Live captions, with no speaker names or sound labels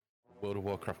World of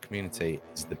Warcraft community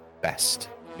is the best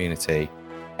community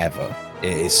ever.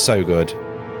 It is so good.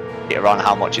 On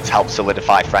how much it's helped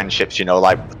solidify friendships,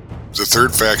 like the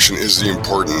third faction is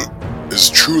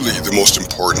truly the most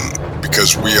important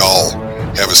because we all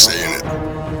have a say in it.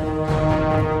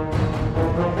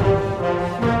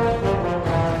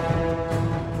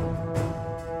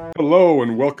 Hello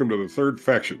and welcome to the Third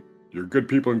Faction, your Good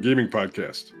People in Gaming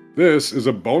podcast. This is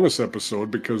a bonus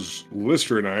episode because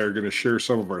Lister and I are going to share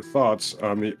some of our thoughts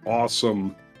on the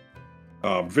awesome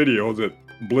video that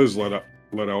Blizz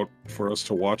let out for us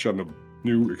to watch on the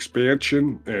new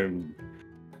expansion and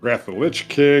Wrath of the Lich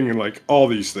King and like all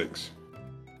these things.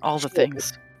 All the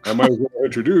things. I might as well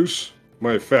introduce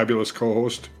my fabulous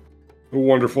co-host, the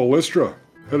wonderful Listra.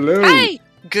 Hello. Hey,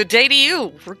 good day to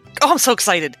you. I'm so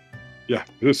excited. Yeah,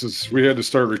 we had to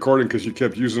start recording because you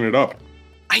kept using it up.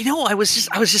 I know. I was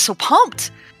just so pumped.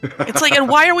 It's like, and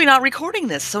why are we not recording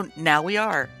this? So now we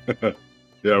are.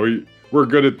 Yeah, we're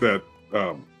good at that.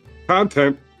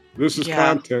 Content. This is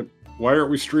content. Why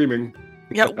aren't we streaming?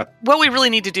 Yeah, what we really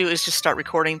need to do is just start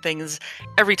recording things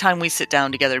every time we sit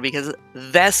down together because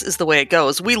this is the way it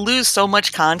goes. We lose so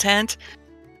much content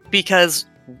because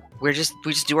we just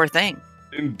do our thing.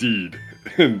 Indeed.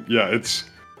 And yeah,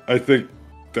 I think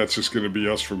that's just going to be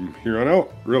us from here on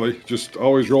out, really. Just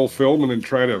always roll film and then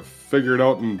try to figure it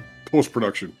out in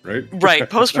post-production, right? Right.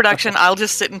 Post-production, I'll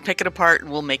just sit and pick it apart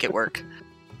and we'll make it work.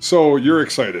 So you're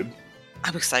excited.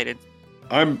 I'm excited.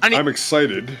 I'm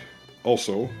excited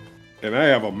also. And I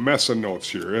have a mess of notes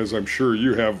here, as I'm sure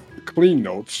you have clean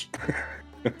notes.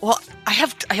 Well, I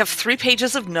have 3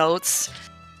 pages of notes.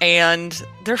 And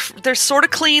they're sort of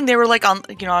clean. They were like on,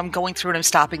 I'm going through and I'm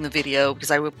stopping the video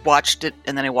because I watched it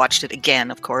and then I watched it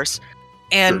again, of course.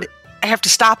 And sure. I have to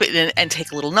stop it and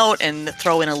take a little note and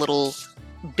throw in a little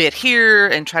bit here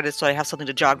and so I have something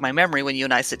to jog my memory when you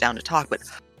and I sit down to talk. But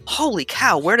holy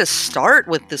cow, where to start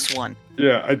with this one?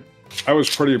 Yeah, I was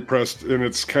pretty impressed, and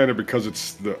it's kind of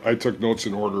because I took notes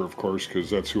in order, of course, because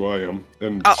that's who I am.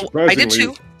 And surprisingly, I did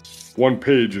too. 1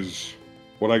 page is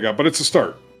what I got, but it's a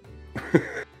start.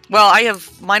 Well,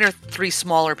 mine are 3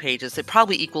 smaller pages. It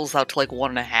probably equals out to like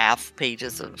 1.5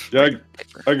 pages of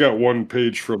paper. I got 1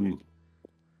 page from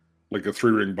like a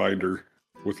 3-ring binder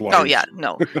with lines. Oh yeah,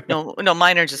 no,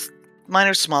 mine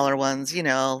are smaller ones.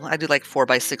 I do like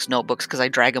 4x6 notebooks because I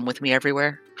drag them with me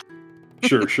everywhere.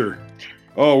 Sure.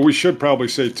 Oh, we should probably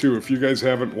say too, if you guys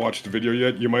haven't watched the video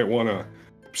yet, you might want to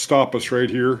stop us right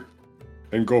here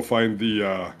and go find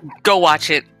the go watch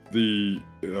it. The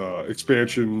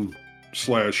expansion /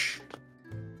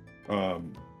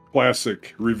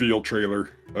 classic reveal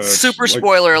trailer. Super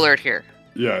spoiler alert here.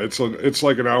 Yeah, it's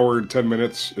like an hour and 10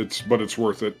 minutes. But it's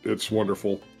worth it. It's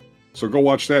wonderful. So go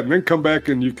watch that and then come back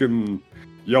and you can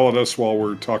yell at us while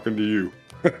we're talking to you.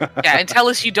 Yeah, and tell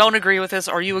us you don't agree with this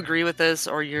or you agree with this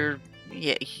or you're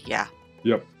yeah.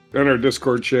 Yep. And our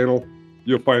Discord channel,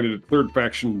 you'll find it at Third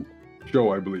Faction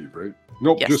Show, I believe, right?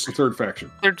 Nope, yes. Just the Third Faction.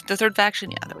 The Third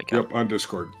Faction, yeah, there we go. Yep, on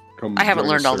Discord. I haven't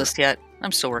learned all this yet.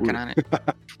 I'm still working on it.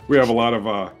 We have a lot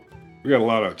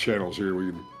of channels here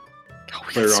we can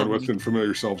play around with and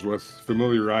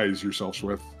familiarize yourselves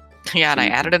with. Yeah, and I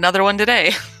added another one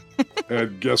today.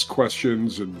 Add guest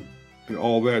questions and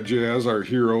all that jazz. Our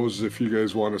heroes, if you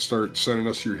guys want to start sending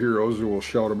us your heroes and we'll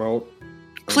shout them out.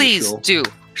 Please do.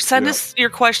 Send us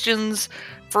your questions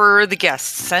for the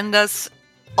guests. Send us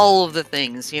all of the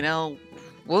things,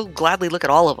 We'll gladly look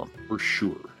at all of them. For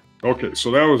sure. Okay, so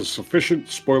that was a sufficient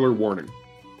spoiler warning.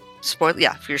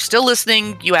 Yeah, if you're still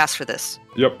listening, you asked for this.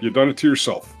 Yep, you've done it to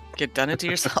yourself. You've done it to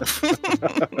yourself.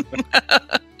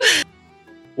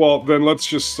 Well, then let's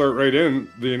just start right in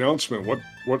the announcement. What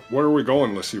are we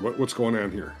going? Let's see. What's going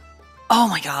on here? Oh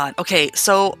my god. Okay,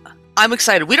 so I'm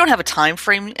excited. We don't have a time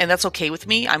frame, and that's okay with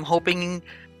me. I'm hoping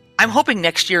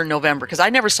next year in November, because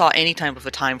I never saw any type of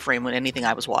a time frame with anything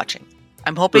I was watching.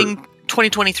 I'm hoping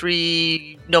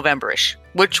 2023 November-ish,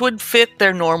 which would fit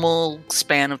their normal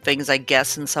span of things, I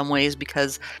guess, in some ways,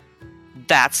 because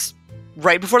that's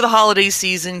right before the holiday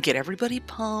season. Get everybody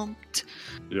pumped.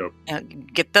 Yep.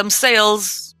 And get them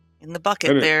sales in the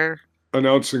bucket there.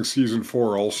 Announcing Season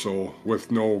 4 also with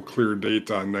no clear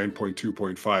date on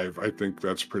 9.2.5. I think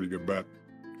that's a pretty good bet.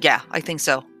 Yeah, I think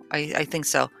so. I think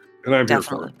so. And I'm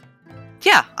definitely here for it.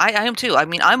 Yeah, I am too. I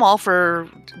mean, I'm all for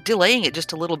delaying it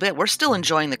just a little bit. We're still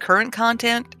enjoying the current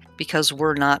content because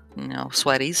we're not,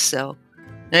 sweaties. So,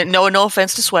 no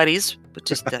offense to sweaties, but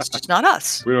that's just not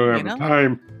us. We don't have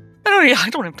time. I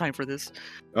don't have time for this,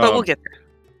 but we'll get there.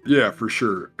 Yeah, for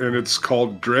sure. And it's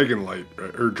called Dragonlight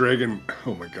or Dragon.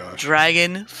 Oh my gosh.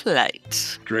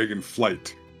 Dragonflight.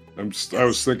 Dragonflight. I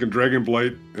was thinking Dragon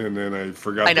Blight, and then I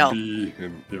forgot I know. the bee,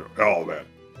 and all that.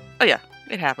 Oh yeah,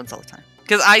 it happens all the time.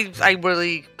 Because I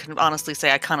really can honestly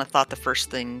say I kind of thought the first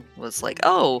thing was like,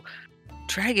 oh,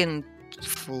 Dragon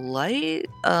Flight?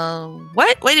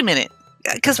 What? Wait a minute.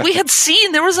 Because we had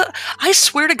seen I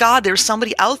swear to God, there's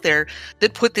somebody out there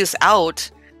that put this out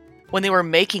when they were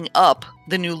making up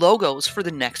the new logos for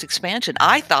the next expansion.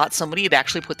 I thought somebody had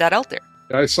actually put that out there.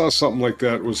 I saw something like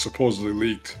that was supposedly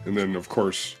leaked, and then of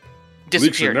course, leaks are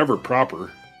Disappeared. never proper.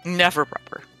 Never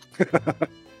proper.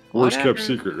 Worst kept Whatever.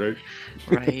 secret, right?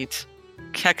 Right.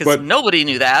 Yeah, because But- nobody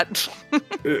knew that.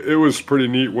 It was pretty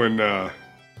neat when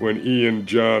Ian,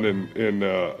 John, and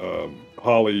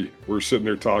Holly were sitting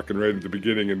there talking right at the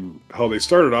beginning, and how they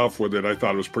started off with it. I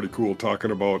thought it was pretty cool,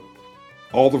 talking about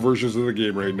all the versions of the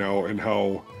game right now and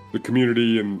how the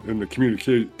community and the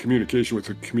communication with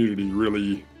the community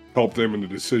really helped them in the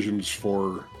decisions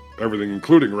for everything,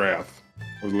 including Wrath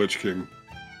of the Lich King.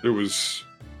 It was,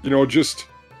 just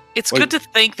It's Like- good to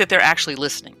think that they're actually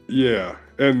listening. yeah.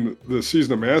 And the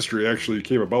Season of Mastery actually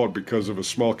came about because of a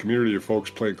small community of folks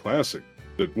playing Classic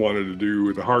that wanted to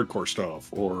do the hardcore stuff,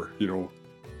 or,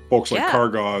 folks like Yeah.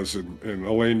 Kargaz and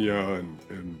Elenia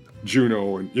and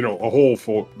Juno, and,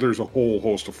 there's a whole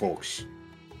host of folks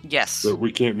Yes. that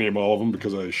we can't name all of them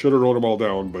because I should have wrote them all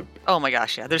down. But Oh my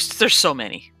gosh, yeah. There's so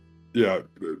many. yeah,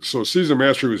 so Season of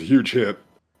Mastery was a huge hit.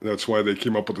 That's why they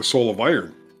came up with the Soul of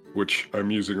Iron, which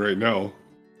I'm using right now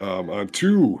on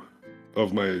 2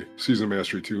 of my Season of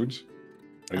Mastery tunes.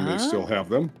 And they still have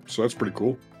them, so that's pretty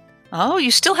cool. Oh,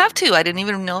 you still have to. I didn't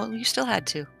even know you still had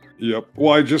to. Yep.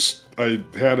 Well, I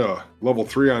had a level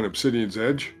 3 on Obsidian's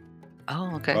Edge,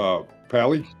 Oh, okay.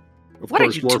 Pally. Of What are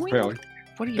course, you Dwarf doing? Pally.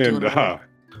 What are you doing? And over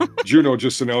there? Juno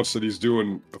just announced that he's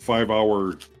doing a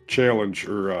 5-hour challenge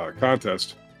or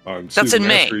contest on That's Season in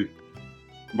May. Mastery.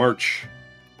 March.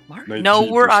 March? 19th No,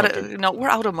 we're or out of something. no, we're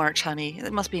out of March, honey.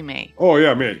 It must be May. Oh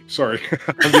yeah, May. Sorry,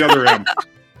 on the other M.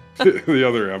 The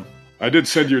other M. I did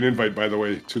send you an invite, by the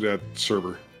way, to that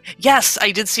server. Yes,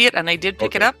 I did see it and I did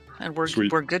pick it Okay. up, and we're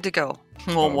Sweet. good to go.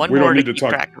 Well, one we don't more to need to keep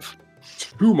talk- track of.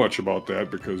 Too much about that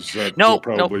because that No, we'll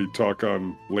probably talk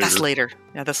on later. That's later.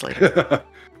 Yeah, that's later.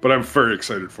 But I'm very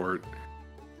excited for it.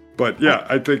 But yeah,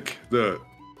 I think the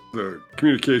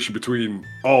communication between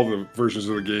all the versions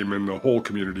of the game and the whole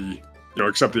community,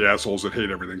 except the assholes that hate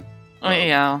everything, Oh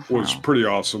yeah. was wow. pretty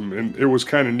awesome. And it was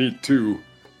kind of neat too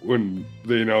when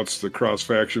they announced the cross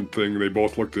faction thing. They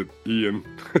both looked at Ian,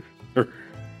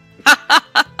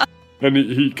 and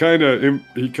he kind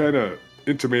of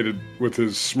intimated with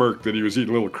his smirk that he was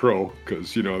eating Little Crow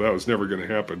because that was never going to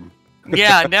happen.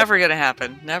 Yeah, never gonna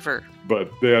happen. Never.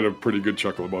 But they had a pretty good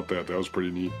chuckle about that. That was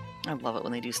pretty neat. I love it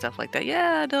when they do stuff like that.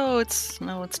 Yeah, no, it's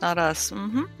not us.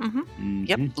 Mm-hmm.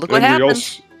 Yep. Mhm. Look what And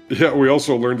happened. we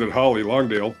also learned that Holly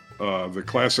Longdale, the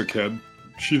classic head,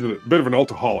 she's a bit of an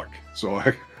alcoholic. So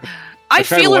I I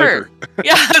kinda feel like her.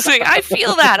 Yeah, I was like, I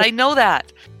feel that. I know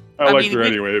that. I liked mean, her we-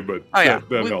 anyway, but Oh, yeah.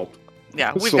 that We- helped.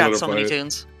 Yeah, we've got so Solidify many it.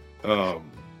 tunes.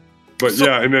 But So-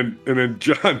 yeah, and then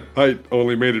John Height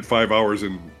only made it 5 hours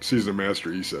in Season of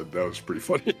Mastery. He said that was pretty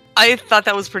funny. I thought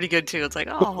that was pretty good too. It's like,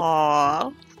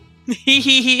 oh,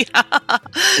 you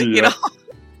Yeah. know.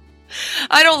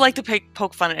 I don't like to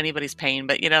poke fun at anybody's pain,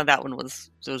 but that one was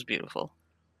beautiful.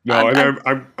 No, I'm-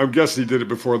 and I'm guessing he did it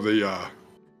before the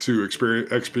 2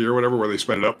 experience XP or whatever, where they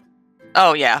sped it up.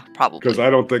 Oh yeah, Because probably. I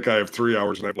don't think I have 3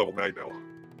 hours and I have level 9 now.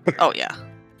 Oh yeah.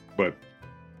 But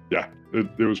yeah,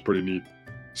 it was pretty neat.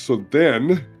 So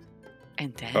then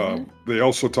And then they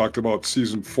also talked about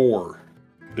Season 4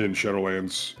 in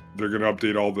Shadowlands. They're going to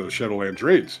update all the Shadowlands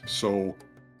raids. So,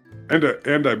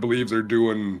 and I believe they're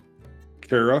doing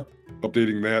Kara,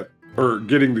 updating that, or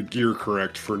getting the gear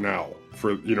correct for now.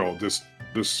 For,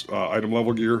 this item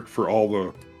level gear for all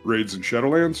the raids in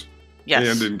Shadowlands. yes.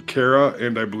 And in Kara,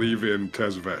 and I believe in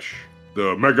Tazvesh.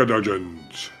 The Mega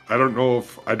Dungeons. I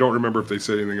don't remember if they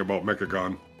said anything about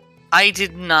Mechagon, I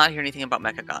did not hear anything about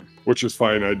Mechagon. which is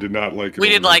fine. I did not like it. We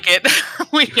didn't overall. like it.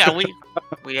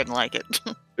 we didn't like it.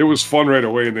 It was fun right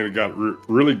away, and then it got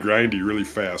really grindy really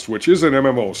fast, which is an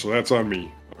MMO, so that's on me.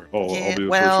 I'll Yeah, be the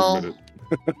well- first to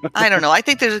admit it. I don't know. I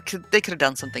think they could have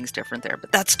done some things different there,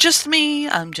 but that's just me.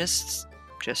 I'm just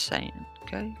saying.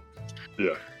 Okay.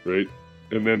 Right?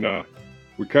 And then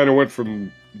we kind of went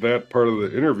from that part of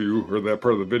the interview, or that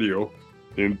part of the video,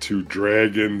 into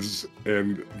dragons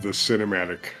and the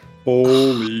cinematic.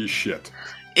 Holy shit.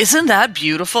 Isn't that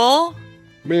beautiful?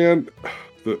 Man,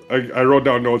 I wrote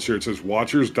down notes here. It says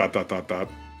watchers, ... I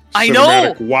Cinematic,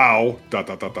 know! wow, ...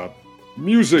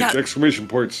 Music, Yeah. exclamation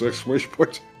points, exclamation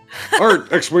points.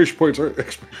 Art! Exclamation points! Art!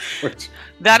 Exclamation points!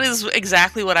 That is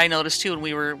exactly what I noticed too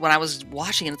when I was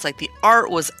watching it. It's like the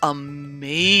art was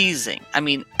amazing. I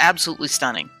mean, absolutely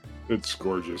stunning. It's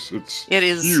gorgeous. It's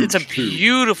a too.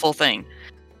 beautiful thing.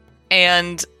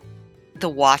 And the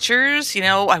Watchers,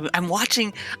 I'm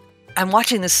watching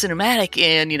this cinematic,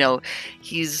 and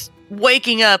he's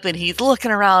waking up and he's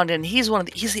looking around, and he's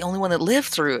the only one that lived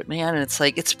through it, man. And it's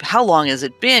like, how long has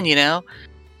it been,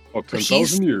 About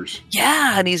 10,000 years.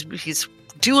 Yeah, and he's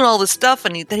doing all this stuff,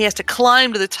 and then he has to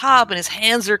climb to the top, and his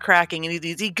hands are cracking, and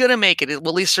is he gonna make it?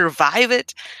 Will he survive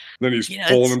it? Then he's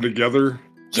pulling them together.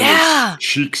 Yeah. His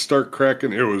cheeks start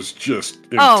cracking. It was just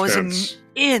intense. Oh, it was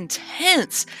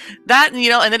intense. That,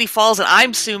 and then he falls, and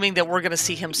I'm assuming that we're gonna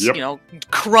see him,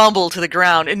 crumble to the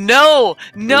ground. And no,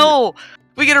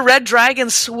 we get a red dragon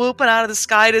swooping out of the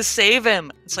sky to save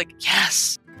him. It's like,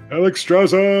 yes,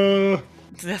 Alexstrasza.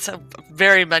 That's a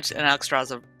very much an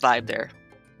Alexstrasza vibe there.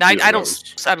 Now, Yeah, I don't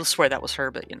swear that was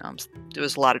her, but there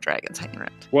was a lot of dragons hanging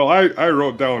around. Well, I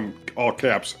wrote down all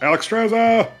caps,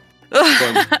 Alexstrasza.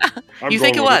 You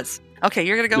think it was? Okay,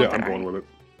 you're gonna go with that. Yeah, I'm going with it.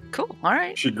 Cool. All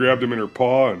right. She grabbed him in her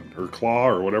paw and her claw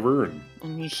or whatever, and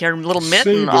You hear a little mitt,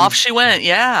 Saved and him. off she went.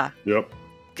 Yeah. yep.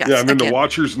 Yes, Yeah, and then the again.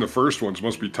 Watchers in the first ones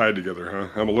must be tied together,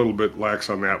 huh? I'm a little bit lax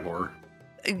on that lore.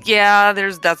 Yeah,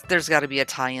 there's got to be a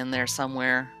tie-in there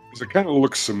somewhere. 'Cause it kind of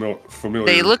looks familiar.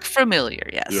 They look familiar,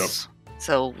 yes. Yep.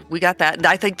 So we got that. And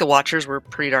I think the Watchers were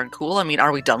pretty darn cool. I mean,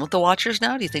 are we done with the Watchers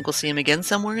now? Do you think we'll see them again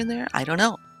somewhere in there? I don't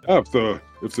know. Yeah,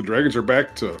 if the dragons are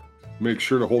back to make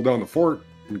sure to hold down the fort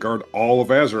and guard all of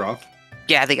Azeroth,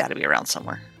 Yeah, they got to be around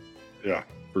somewhere. yeah,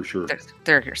 for sure.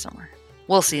 They're here somewhere.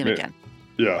 We'll see them Yeah. again.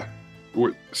 Yeah.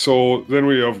 So then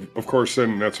we have, of course,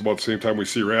 then that's about the same time we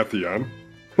see Rathian.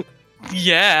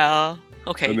 Yeah.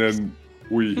 Okay. And then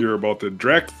we hear about the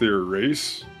Drakthir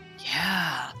race,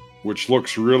 Yeah. which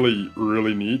looks really,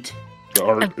 really neat. The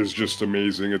art is just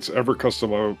amazing. It's ever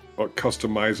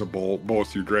customizable,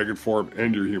 both your dragon form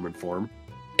and your human form.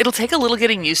 It'll take a little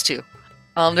getting used to.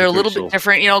 They're a think little so. bit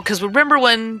different, because remember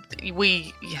when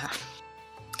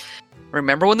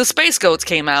remember when the Space Goats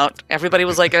came out? Everybody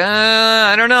was like,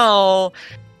 I don't know.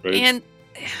 Right? And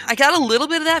I got a little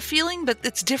bit of that feeling, but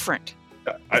it's different.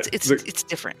 It's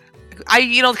different.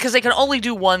 Because they can only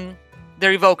do one.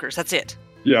 They're evokers. That's it.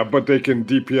 Yeah, but they can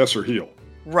DPS or heal.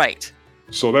 Right.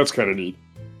 So that's kind of neat.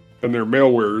 And they're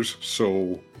mail-wearers,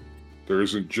 so there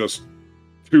isn't just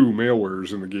 2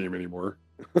 mail-wearers in the game anymore.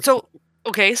 So,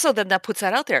 okay, so then that puts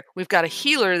that out there. We've got a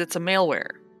healer that's a mail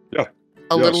wearer. Yeah.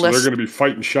 A little so less. they're going to be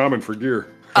fighting shaman for gear.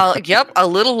 Yep, a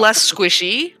little less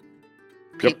squishy.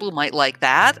 Yep. People might like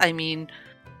that. I mean,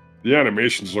 The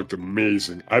animations looked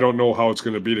amazing. I don't know how it's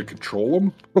going to be to control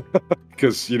them.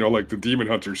 Because, like the Demon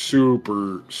Hunter's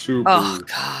super oh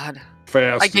god,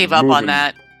 fast. I gave and up on moving.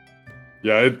 that.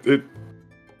 Yeah,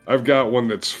 I've got one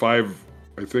that's 8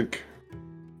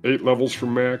 levels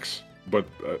from max. But,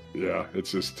 yeah,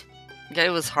 it's just... Yeah, it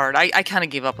was hard. I kind of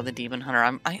gave up on the Demon Hunter.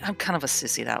 I'm kind of a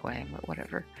sissy that way, but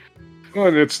whatever. Well,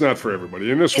 and it's not for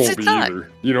everybody. And this won't It's be not.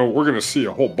 either. We're going to see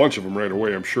a whole bunch of them right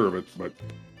away, I'm sure of it. But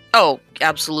Oh,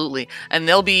 absolutely. And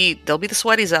there'll be the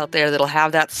sweaties out there that'll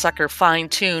have that sucker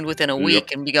fine-tuned within a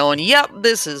week and be going, yep,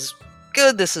 this is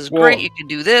good, this is great, you can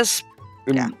do this.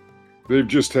 and Yeah. they've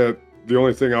just had the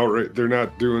only thing out right. They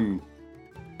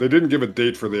didn't give a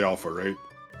date for the alpha, right?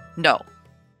 No.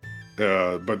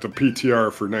 But the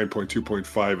PTR for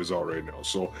 9.2.5 is out right now.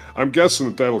 So I'm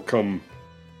guessing that'll come,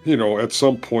 at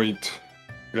some point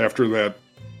after that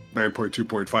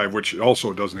 9.2.5, which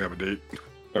also doesn't have a date.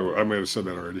 I might have said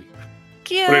that already.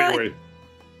 Yeah. But anyway,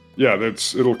 yeah,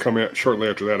 it'll come out shortly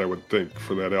after that, I would think,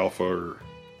 for that alpha or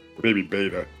maybe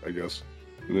beta, I guess.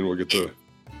 And then we'll get the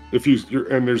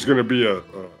and there's going to be a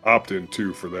opt-in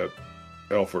too for that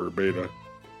alpha or beta.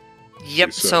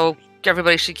 Yep. So- So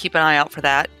everybody should keep an eye out for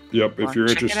that. Yep, if Wanna you're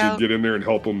check it interested, out? get in there and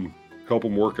help them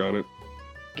work on it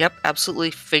Yep,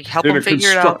 absolutely. Help in them a figure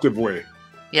it out. constructive way.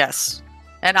 Yes.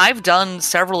 And I've done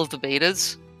several of the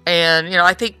betas. And,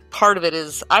 I think part of it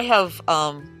is I have,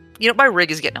 my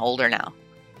rig is getting older now.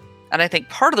 And I think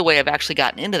part of the way I've actually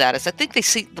gotten into that is I think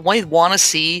they want to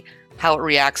see how it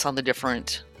reacts on the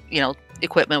different,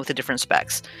 equipment with the different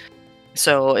specs.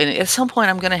 So at some point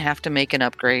I'm going to have to make an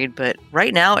upgrade. But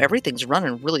right now everything's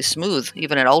running really smooth,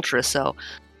 even at Ultra. So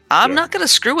I'm Yeah. not going to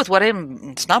screw with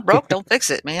it's not broke. Don't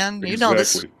fix it, man. You know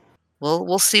this. Exactly.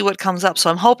 We'll see what comes up. So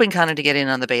I'm hoping kind of to get in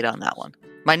on the beta on that one.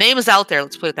 My name is out there.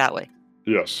 Let's put it that way.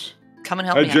 Yes. Come and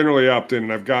help I me out. generally opt in,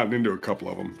 and I've gotten into a couple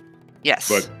of them.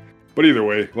 Yes. But either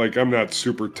way, I'm not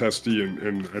super testy,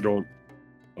 and I don't,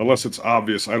 unless it's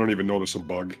obvious, I don't even notice a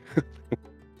bug.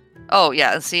 Oh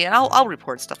yeah. See, and I'll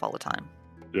report stuff all the time.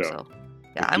 Yeah. So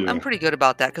Yeah, But I'm pretty good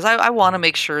about that because I want to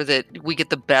make sure that we get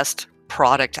the best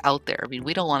product out there. I mean,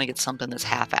 we don't want to get something that's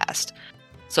half-assed.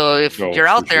 So if No, you're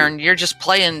out for there sure. and you're just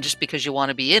playing just because you want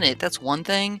to be in it, that's one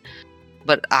thing.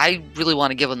 But I really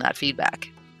want to give them that feedback.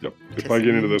 Yep. If I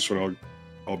get into this one,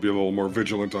 I'll be a little more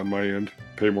vigilant on my end,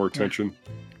 pay more attention.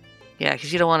 Yeah,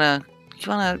 because you don't want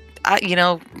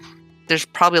to. There's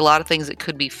probably a lot of things that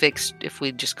could be fixed if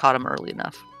we just caught them early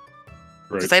enough.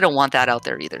 Right. Because I don't want that out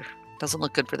there either. Doesn't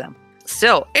look good for them.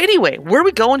 So anyway, where are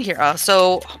we going here?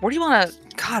 So where do you want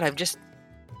to? God, I've just.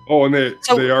 Oh, and they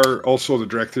So- are also the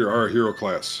Dractyr are a hero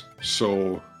class,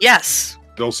 so Yes.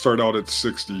 they'll start out at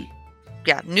 60.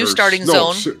 Yeah. New Or- starting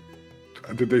no, zone.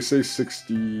 Did they say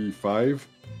 65?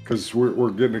 Because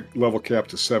we're getting a level cap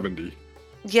to 70.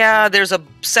 Yeah, there's a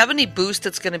 70 boost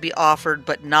that's going to be offered,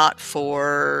 but not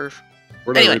for.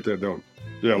 Where did Anyway. I write that down?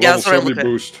 Yeah, Yeah, level that's what I 70 looked at.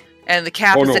 boost. And the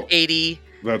cap Oh, is no. at 80.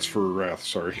 That's for Wrath,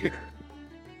 sorry.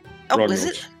 Oh, Wrong is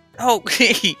notes. it? Oh,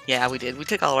 yeah, we did. We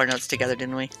took all of our notes together,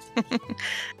 didn't we?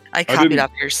 I copied didn't-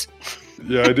 up yours.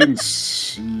 Yeah, I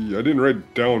didn't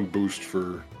write down boost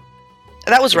for.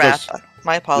 That was It Wrath. does-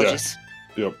 My apologies.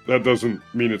 Yep, that doesn't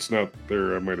mean it's not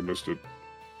there. I might have missed it.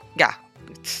 Yeah.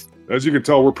 As you can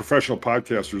tell, we're professional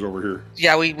podcasters over here.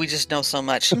 Yeah, we just know so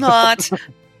much. Not.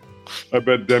 I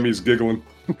bet Demi's giggling.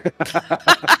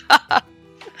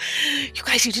 You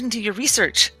guys, you didn't do your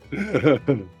research. They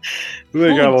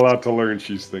got a lot to learn,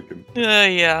 she's thinking.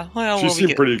 Yeah. Well, She we'll be seemed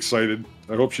good. pretty excited.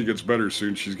 I hope she gets better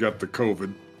soon. She's got the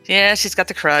COVID. Yeah, she's got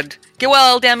the crud. Get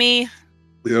well, Demi.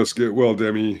 Yes, get well,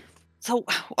 Demi. So,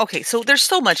 okay, so there's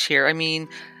so much here. I mean,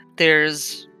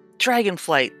 there's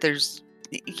Dragonflight. There's,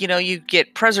 you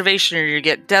get preservation or you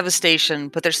get devastation,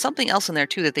 but there's something else in there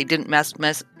too that they didn't mess.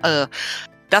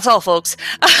 That's all, folks.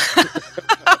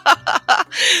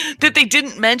 That they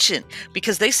didn't mention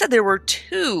because they said there were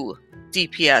 2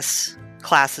 DPS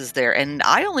classes there, and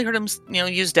I only heard them,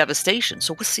 use devastation.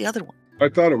 So what's the other one? I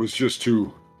thought it was just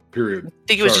 2, period. I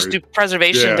think it was just Sorry. do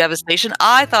preservation and Yeah. devastation.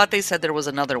 I thought they said there was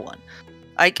another one.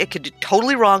 I could be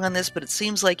totally wrong on this, but it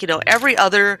seems like, every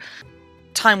other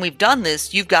time we've done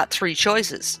this, you've got 3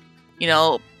 choices.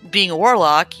 Being a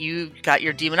warlock, you got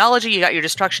your demonology, you got your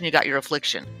destruction, you got your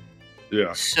affliction.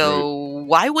 Yeah. So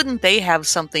why wouldn't they have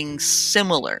something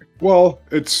similar? Well,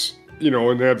 it's in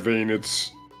that vein,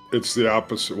 it's the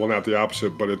opposite. Well, not the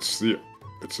opposite, but it's the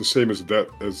same as the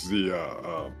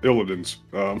Illidan's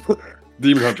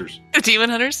demon hunters. Demon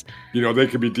hunters? They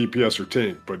could be DPS or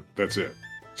tank, but that's it.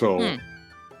 So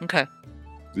Okay.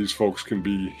 these folks can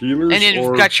be healers. And then or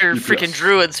you've got your DPS. freaking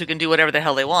druids who can do whatever the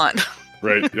hell they want.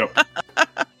 Right. Yep.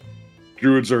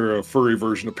 Druids are a furry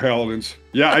version of paladins.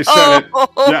 Yeah, I said it.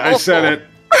 Yeah, I said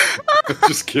it.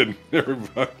 Just kidding,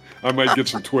 everybody. I might get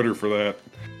some Twitter for that.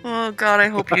 Oh, God, I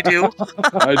hope you do.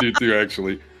 I do too,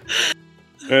 actually.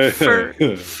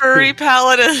 Furry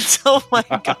paladins. Oh, my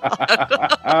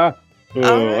God.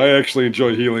 I actually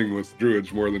enjoy healing with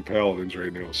druids more than paladins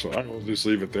right now, so I will just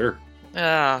leave it there.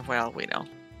 Well, we know.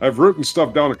 I've written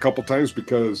stuff down a couple times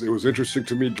because it was interesting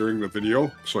to me during the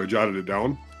video, so I jotted it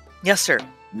down. Yes, sir.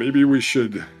 Maybe we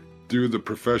should do the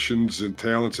professions and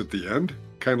talents at the end,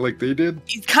 kind of like they did.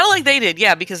 Kind of like they did,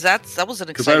 yeah, because that was an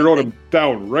Because I exciting wrote thing. them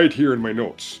down right here in my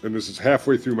notes, and this is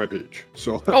halfway through my page.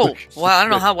 So Oh, well, I don't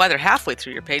know why they're halfway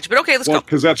through your page, but okay, let's well, go.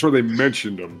 because that's where they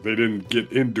mentioned them. They didn't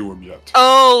get into them yet.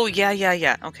 Oh,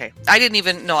 yeah. Okay. I didn't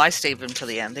even... No, I saved them to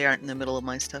the end. They aren't in the middle of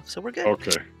my stuff, so we're good.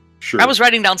 Okay, sure. I was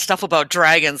writing down stuff about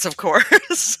dragons, of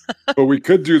course. But we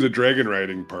could do the dragon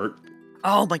riding part.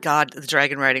 Oh my god, the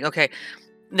dragon riding. Okay.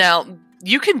 Now,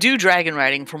 you can do dragon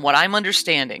riding from what I'm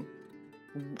understanding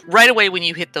right away when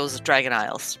you hit those dragon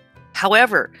isles.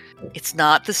 However, it's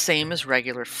not the same as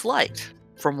regular flight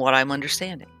from what I'm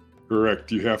understanding.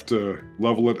 Correct. You have to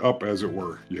level it up, as it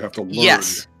were. You have to learn.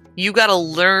 Yes. You got to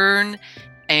learn,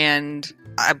 and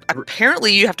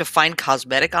apparently you have to find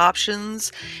cosmetic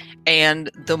options, and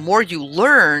the more you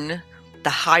learn, the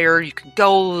higher you can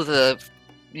go, the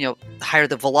higher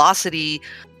the velocity.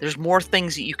 There's more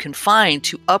things that you can find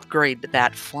to upgrade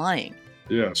that flying.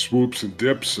 Yeah, swoops and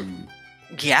dips, and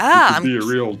Yeah, you could be a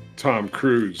real Tom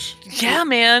Cruise. yeah,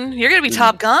 man, you're gonna be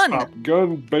Top Gun. Top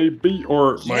Gun, baby.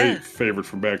 Or my Yeah. favorite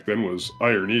from back then was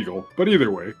Iron Eagle. But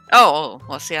either way, Oh,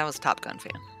 well, see, I was a Top Gun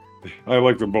fan. I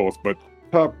like them both. But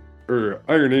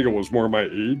Iron Eagle was more my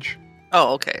age.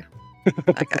 Oh, okay,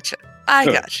 I gotcha. I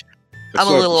gotcha. I I'm a still have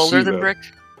little to older see than that. Brick.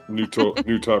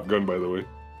 New Top Gun, by the way.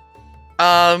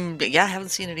 Yeah, I haven't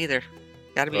seen it either.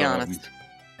 Got to be honest.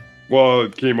 Well,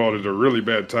 it came out at a really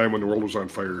bad time when the world was on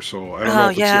fire, so I don't know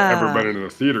if it's ever been in a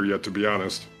theater yet, to be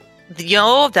honest.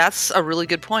 That's a really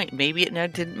good point. Maybe it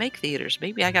didn't make theaters.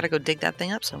 Maybe I got to go dig that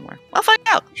thing up somewhere. I'll find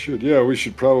out. We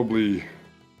should probably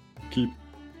keep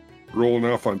rolling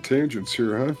off on tangents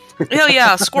here, huh? Oh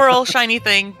yeah, squirrel, shiny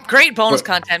thing. Great bonus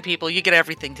content, people. You get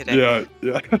everything today.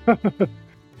 Yeah.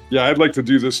 Yeah, I'd like to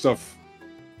do this stuff,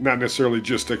 not necessarily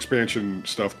just expansion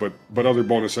stuff, but other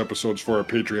bonus episodes for our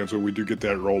Patreons when we do get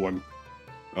that rolling.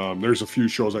 There's a few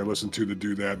shows I listen to that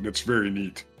do that, and it's very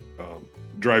neat.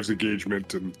 Drives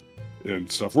engagement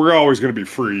and stuff. We're always going to be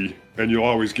free, and you'll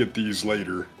always get these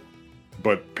later,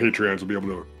 but Patreons will be able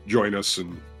to join us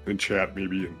and chat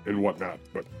maybe and whatnot.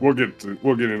 But we'll get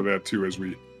into that too as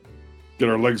we get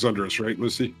our legs under us, right,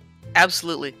 Lissy?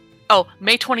 Absolutely. Oh,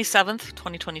 May 27th,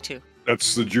 2022.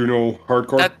 That's the Juno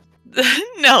Hardcore?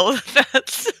 No,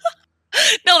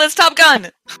 that's Top Gun.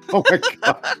 Oh my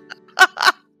god.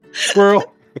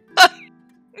 Squirrel.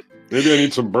 Maybe I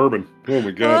need some bourbon. Oh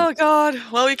my god. Oh god.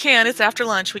 Well, we can. It's after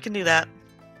lunch. We can do that.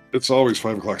 It's always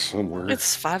 5 o'clock somewhere.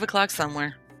 It's 5 o'clock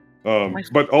somewhere.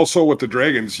 But also with the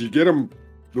dragons, you get them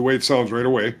the way it sounds right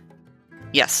away.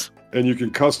 Yes. And you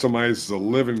can customize the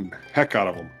living heck out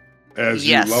of them as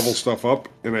you level stuff up.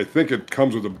 And I think it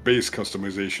comes with a base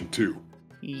customization too.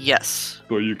 Yes.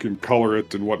 So you can color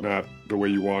it and whatnot the way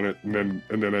you want it. And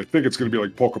then I think it's going to be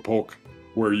like Poke,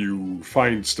 where you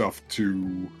find stuff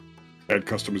to add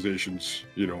customizations,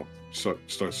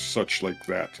 such like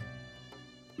that.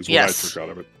 Is what I took out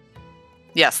of it.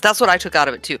 Yes, that's what I took out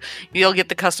of it too. You'll get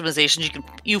the customizations.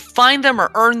 You find them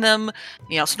or earn them.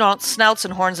 Snouts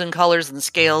and horns and colors and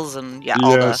scales and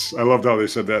all Yes, I loved how they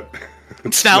said that.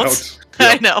 Snouts. Yeah.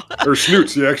 I know. Or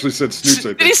snoots. He actually said snoots. I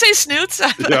think. Did he say snoots?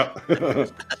 Yeah.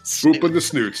 Boop with the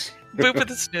snoots. Boop with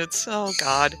the snoots. Oh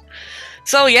God.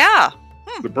 So yeah.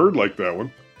 The bird liked that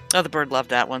one. Oh, the bird loved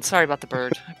that one. Sorry about the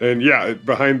bird. And yeah,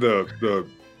 behind the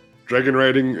dragon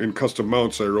riding and custom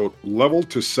mounts, I wrote level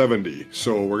to 70.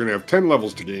 So we're gonna have 10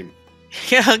 levels to game.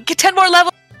 Yeah, get 10 more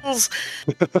levels.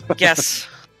 Yes,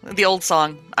 the old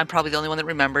song. I'm probably the only one that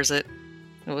remembers it.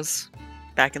 It was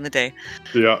back in the day.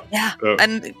 Yeah. Yeah,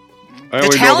 and I the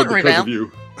only talent know that because revamp. of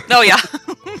you. Oh yeah.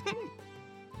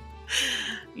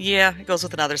 Yeah, it goes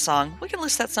with another song. We can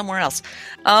list that somewhere else.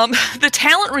 The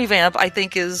talent revamp, I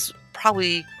think, is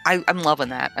probably I'm loving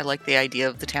that. I like the idea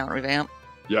of the talent revamp.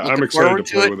 Yeah, Looking I'm excited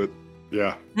to play forward to with it.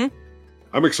 Yeah.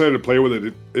 I'm excited to play with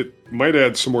it. It might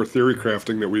add some more theory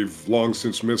crafting that we've long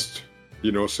since missed,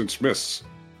 since Mists.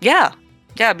 Yeah.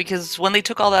 Yeah, because when they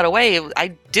took all that away, I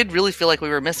did really feel like we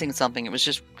were missing something. It was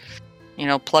just,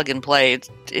 plug and play.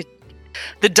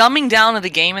 The dumbing down of the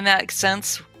game in that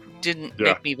sense didn't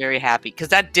make me very happy, because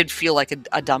that did feel like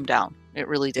a dumb down. It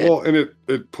really did. Well, and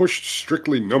it pushed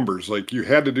strictly numbers. Like, you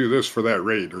had to do this for that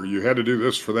raid, or you had to do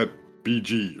this for that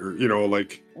BG, or,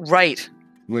 Right.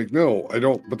 Like, no, I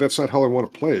don't, but that's not how I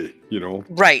want to play,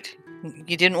 Right.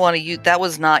 You didn't want to use, that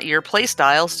was not your play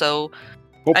style, so...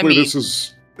 Hopefully this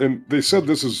is, and they said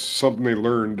this is something they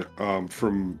learned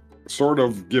from sort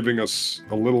of giving us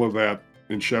a little of that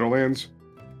in Shadowlands,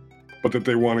 but that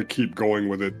they want to keep going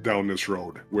with it down this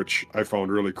road, which I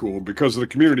found really cool because of the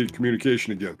community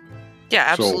communication again. Yeah,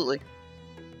 absolutely.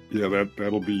 So, yeah,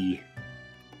 that'll be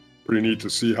pretty neat to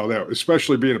see how that,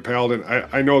 especially being a paladin.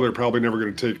 I know they're probably never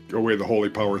going to take away the holy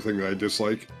power thing that I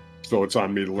dislike, so it's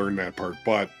on me to learn that part,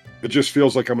 but it just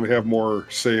feels like I'm going to have more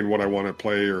say in what I want to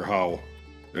play or how.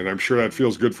 And I'm sure that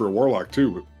feels good for a warlock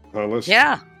too, Liz?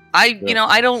 Yeah. I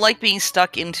don't like being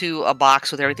stuck into a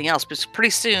box with everything else, but pretty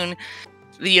soon,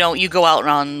 you go out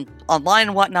online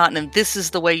and whatnot, and this is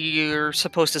the way you're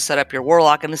supposed to set up your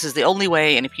warlock, and this is the only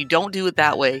way, and if you don't do it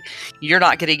that way, you're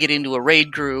not going to get into a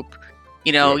raid group.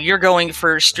 You're going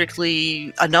for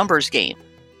strictly a numbers game.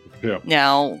 Yeah.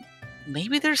 Now,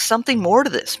 maybe there's something more to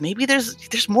this. Maybe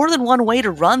there's more than one way to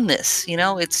run this.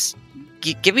 It's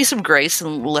give me some grace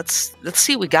and let's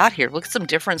see what we got here. Look at some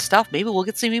different stuff. Maybe we'll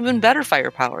get some even better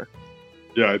firepower.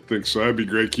 Yeah, I think so. That'd be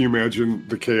great. Can you imagine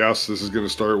the chaos this is going to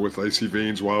start with Icy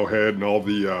Veins, Wowhead, and all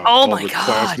the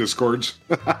class discords?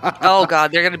 Oh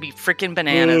god, they're going to be freaking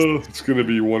bananas. It's going to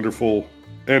be wonderful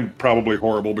and probably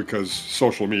horrible because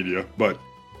social media. But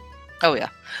oh yeah,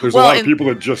 there's a lot of people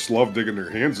that just love digging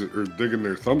their hands or digging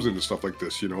their thumbs into stuff like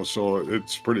this. So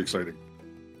it's pretty exciting.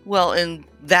 Well, and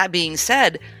that being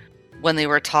said, when they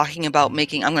were talking about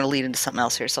making, I'm going to lead into something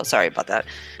else here, so sorry about that.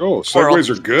 Oh,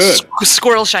 segues are good.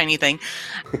 Squirrel shiny thing.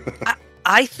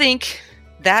 I think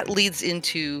that leads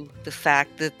into the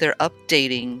fact that they're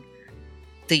updating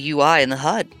the UI and the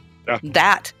HUD. Yeah.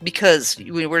 That, because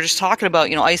we were just talking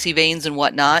about, Icy Veins and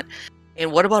whatnot,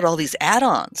 and what about all these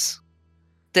add-ons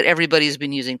that everybody's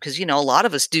been using? Because, a lot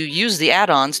of us do use the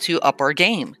add-ons to up our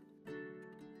game.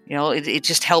 It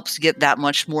just helps get that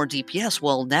much more DPS.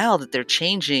 Well, now that they're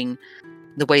changing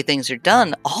the way things are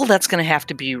done, all that's going to have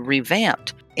to be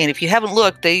revamped. And if you haven't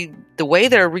looked, the way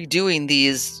they're redoing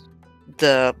these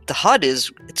the HUD it's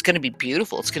going to be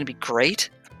beautiful. It's going to be great.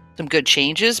 Some good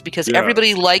changes because Yeah.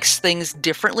 everybody likes things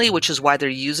differently, which is why they're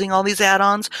using all these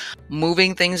add-ons,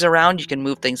 moving things around. You can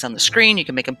move things on the screen. You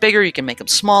can make them bigger. You can make them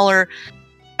smaller.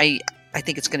 I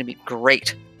think it's going to be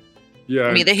great. Yeah,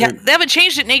 I mean, they haven't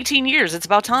changed it in 18 years. It's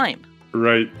about time.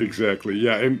 right, exactly.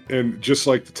 Yeah, and just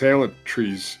like the talent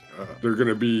trees, they're going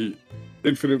to be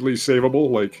infinitely savable.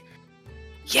 Like,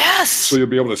 Yes. so you'll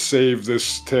be able to save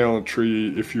this talent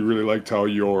tree if you really liked how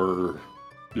your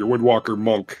Woodwalker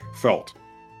monk felt,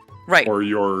 Right. or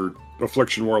your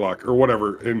Affliction Warlock, or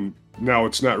whatever. And now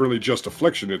it's not really just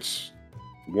Affliction; it's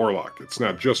Warlock. It's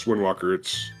not just Windwalker;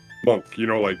 it's Monk. You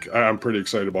know, like I'm pretty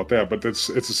excited about that. But it's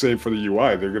the same for the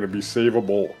UI. They're going to be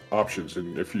savable options,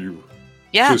 and if you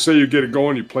Yeah. so say you get it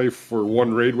going, you play for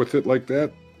one raid with it like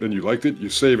that, then you liked it, you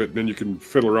save it, then you can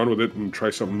fiddle around with it and try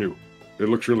something new. It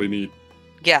looks really neat.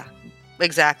 Yeah,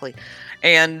 exactly.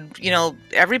 And,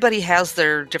 everybody has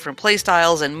their different play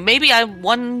styles, and maybe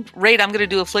one raid I'm going to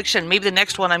do Affliction, maybe the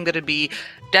next one I'm going to be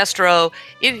Destro.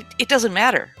 It doesn't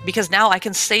matter, because now I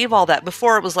can save all that.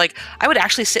 Before it was like, I would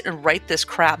actually sit and write this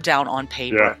crap down on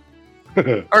paper.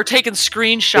 Yeah. Or take and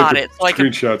screenshot it. So I can,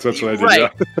 Screenshots, that's what I did,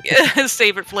 right. yeah.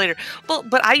 Save it for later.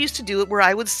 But I used to do it where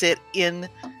I would sit in,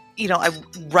 I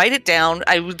would write it down.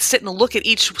 I would sit and look at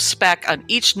each spec on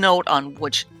each note on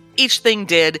which each thing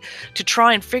did to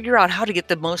try and figure out how to get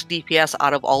the most DPS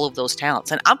out of all of those talents.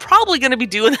 And I'm probably going to be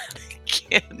doing that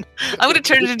again. I'm going to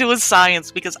turn it into a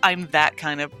science because I'm that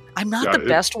kind of... I'm not the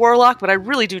best Warlock, but I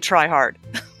really do try hard.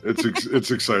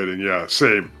 It's exciting, yeah.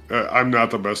 Same. I'm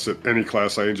not the best at any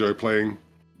class I enjoy playing,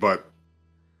 but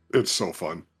it's so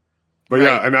fun. But Right.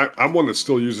 yeah, and I'm one that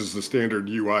still uses the standard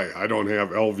UI. I don't have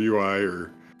ElvUI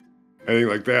or anything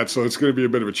like that, so it's going to be a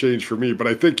bit of a change for me. But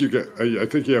I think you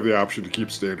have the option to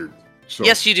keep standard. So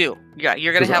Yes, you do. Yeah,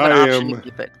 you're going to 'Cause have an I option am- to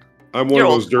keep it. I'm one You're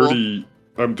of old those school. dirty.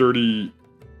 I'm dirty.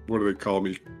 What do they call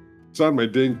me? It's on my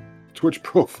dang Twitch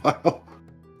profile.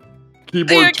 You're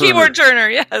Keyboard a keyboard turner,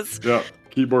 yes. Yeah,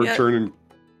 keyboard Yeah. turning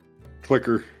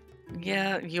clicker,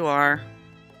 Yeah, you are.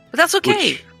 But that's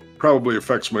okay. which probably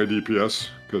affects my DPS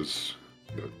because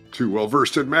too well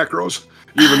versed in macros.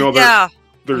 Even though yeah.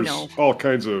 there's know. all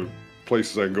kinds of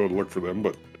places I can go to look for them,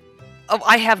 but Oh,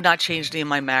 I have not changed any of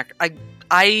my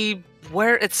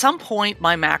where at some point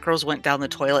my macros went down the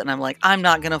toilet, and I'm like, I'm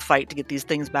not gonna fight to get these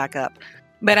things back up.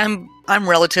 But I'm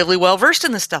relatively well versed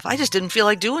in this stuff. I just didn't feel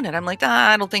like doing it. I'm like,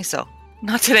 I don't think so.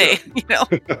 Not today.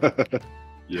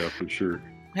 yeah, for sure.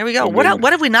 There we go. And What then-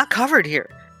 what have we not covered here?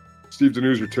 Steve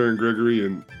Danews, Terran Gregory,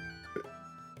 and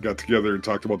got together and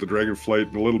talked about the Dragonflight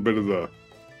and a little bit of the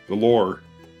lore.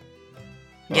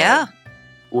 Yeah.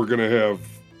 We're gonna have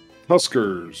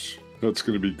Tuskers. That's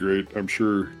gonna be great. I'm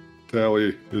sure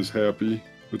Tally is happy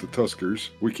with the Tuskers.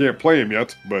 We can't play them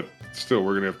yet, but still,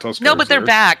 we're gonna have Tuskers. No, but they're there.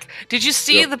 back. Did you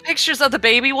see Yep. the pictures of the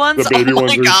baby ones? The baby oh my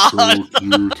ones are god. so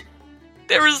cute.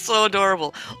 They were so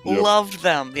adorable. Yep. Loved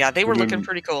them. Yeah, they were And looking then-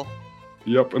 pretty cool.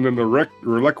 Yep, and then the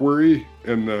Reliquary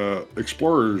and the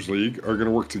Explorers League are going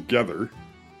to work together,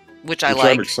 Which I which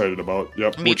like. I'm excited about.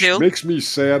 Yep, Me which too. makes me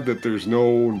sad that they're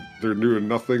doing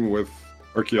nothing with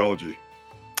archaeology.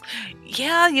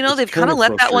 Yeah, It's they've kind kinda of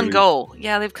let that one frustrating. go.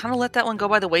 Yeah, they've kind of let that one go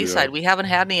by the wayside. We haven't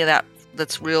had any of that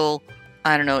that's real,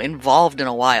 I don't know, involved in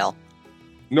a while.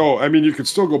 No, I mean you could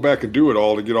still go back and do it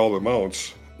all to get all the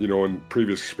mounts, in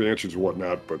previous expansions and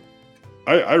whatnot. But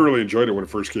I really enjoyed it when it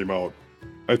first came out.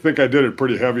 I think I did it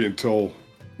pretty heavy until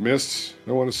Mists,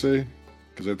 I want to say,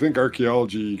 because I think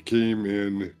archaeology came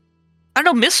in. I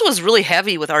don't know, Miss was really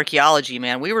heavy with archaeology,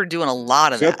 man. We were doing a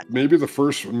lot of that. Maybe the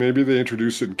first, maybe they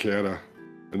introduced it in Cata,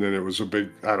 and then it was a big.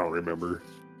 I don't remember.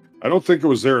 I don't think it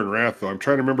was there in Wrath though. I'm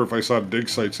trying to remember if I saw dig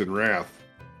sites in Wrath.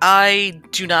 I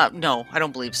do not know. I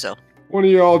don't believe so. One of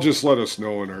y'all just let us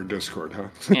know in our Discord, huh?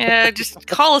 Yeah, just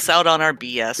call us out on our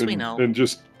BS. We know. And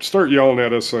just start yelling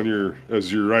at us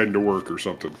as you're riding to work or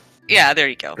something. Yeah, there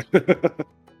you go.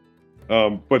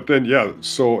 But then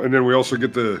and then we also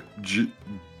get the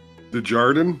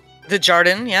Jarden. The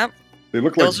Jarden, yep. They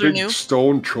look like Those are big new.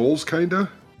 stone trolls, kinda.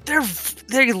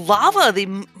 They're lava. They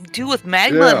do with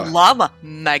magma Yeah. and lava.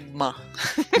 Magma.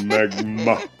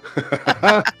 Magma.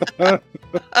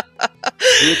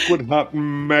 Liquid hot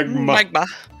magma. Magma.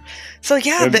 So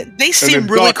yeah, And- they seem then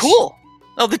really ducks. cool.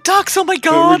 Oh, the ducks! Oh my And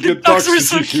god, we the get ducks ducks. were Did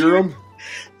so you hear cute. them?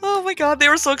 Oh my god, they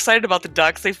were so excited about the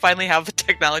ducks. They finally have the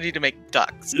technology to make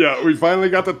ducks. Yeah, we finally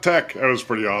got the tech. That was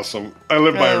pretty awesome. I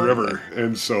live by a Oh. river,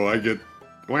 and so I get.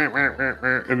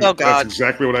 And Oh, that's God.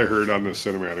 exactly what I heard on the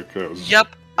cinematic. That was, Yep,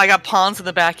 I got ponds in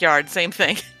the backyard. Same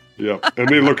thing. Yep, and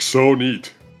they look so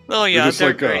neat. Oh They're yeah, just they're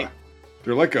like great.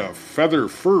 They're like a feather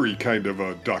furry kind of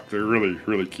a duck. They're really,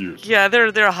 really cute. Yeah, they're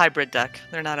a hybrid duck.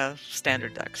 They're not a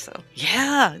standard duck. So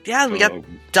yeah, we got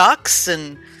ducks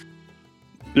and.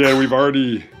 Yeah, we've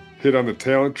already hit on the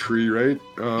talent tree, right?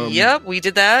 Yep, we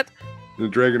did that. The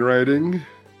dragon riding.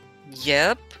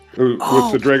 Yep.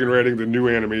 With the dragon riding, the new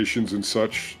animations and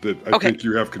such that I think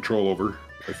you have control over.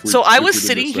 So I was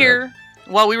sitting here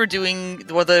while we were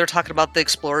they were talking about the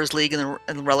Explorers League and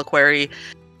the Reliquary,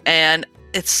 and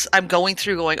I'm going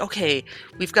through okay,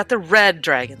 we've got the red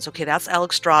dragons. Okay, that's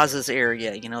Alexstrasza's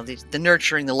area, the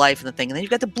nurturing, the life and the thing. And then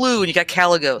you've got the blue and you got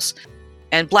Kalecgos.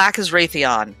 And black is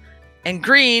Raytheon. And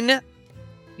green,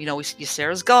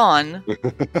 Ysera's gone.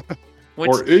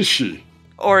 Or is she?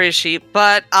 Or is she?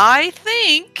 But I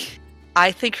think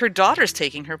her daughter's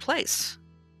taking her place.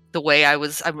 The way I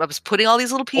was putting all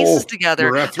these little pieces together.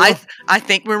 Marathra? I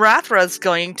think Marathra is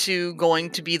going to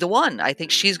be the one. I think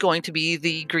she's going to be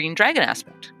the green dragon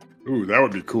aspect. Ooh, that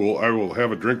would be cool. I will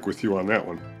have a drink with you on that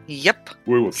one. Yep.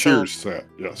 We will cheers to that.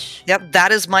 Yes. Yep,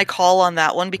 that is my call on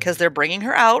that one because they're bringing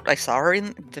her out. I saw her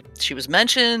she was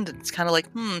mentioned. It's kind of like,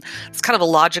 it's kind of a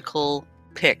logical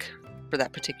pick for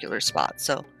that particular spot.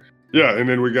 So. Yeah, and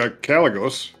then we got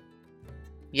Kalecgos.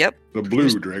 Yep. The blue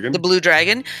dragon. The blue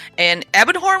dragon. And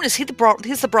Ebonhorn, he's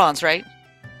the bronze, right?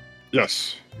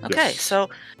 Yes. Okay, yes. So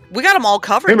we got them all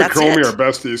covered. Him and Chromie are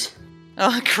besties.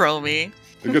 Oh, Chromie.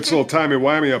 It gets a little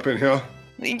timey-wimey up in here.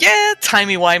 Yeah,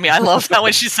 timey-wimey. I love that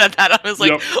when she said that. I was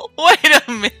like, wait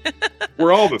a minute.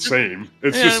 We're all the same.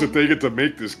 It's just that they get to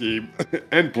make this game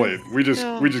and play it. We just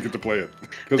get to play it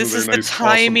because of their nice,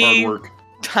 awesome hard work.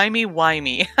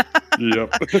 Timey-wimey.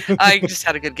 Yep. I just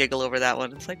had a good giggle over that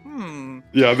one. It's like,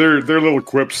 Yeah, their little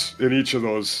quips in each of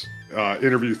those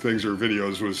interview things or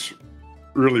videos was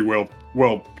really well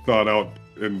thought out.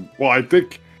 And, I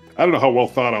don't know how well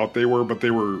thought out they were, but they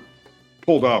were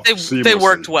pulled off seamlessly. They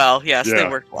worked well. Yes, they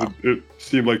worked well. It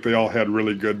seemed like they all had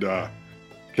really good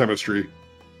chemistry.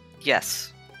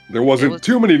 Yes. There wasn't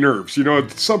too many nerves.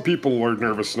 Some people are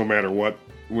nervous no matter what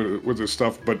with this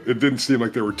stuff, but it didn't seem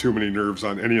like there were too many nerves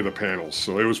on any of the panels.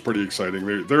 So it was pretty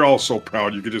exciting. They're all so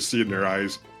proud. You could just see it in their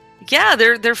eyes. Yeah,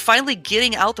 they're finally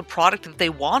getting out the product that they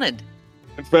wanted.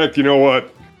 In fact, you know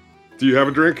what? Do you have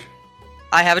a drink?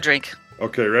 I have a drink.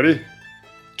 Okay, ready?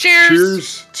 Cheers!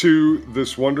 Cheers to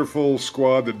this wonderful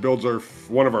squad that builds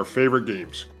one of our favorite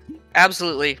games.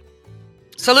 Absolutely.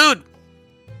 Salud!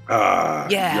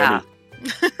 Yeah.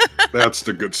 That's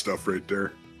the good stuff right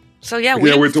there. So yeah,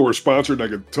 wait till we're sponsored. I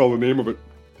can tell the name of it.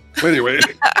 Anyway,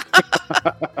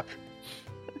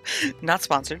 not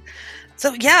sponsored.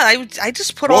 So yeah, I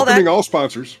just put welcoming all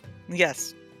sponsors.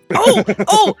 Yes.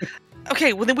 Oh.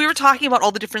 Okay. Well, then we were talking about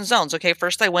all the different zones. Okay,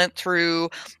 first I went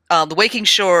through the Waking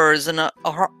Shores and now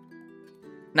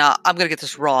I'm gonna get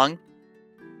this wrong.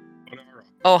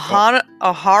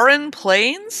 Oharan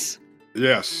Plains.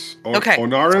 Yes. Okay.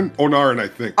 Onaran, I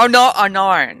think. Oh no,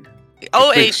 Onaran.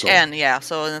 OHN, so. Yeah.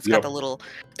 So it's got the little.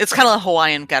 It's kind of a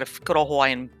Hawaiian, got a good old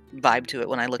Hawaiian vibe to it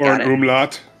when I look at it. Or an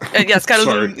umlaut. Yeah, it's got a.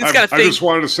 Sorry, it's got a thing. I just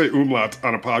wanted to say umlaut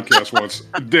on a podcast once.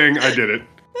 Ding, I did it.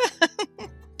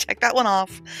 Check that one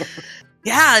off.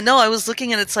 Yeah, no, I was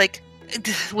looking and it's like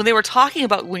when they were talking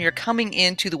about when you're coming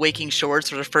into the Waking Shores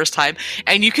for the first time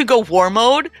and you can go war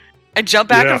mode and jump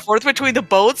back and forth between the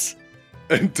boats.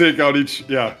 And take out each,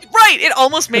 Right, it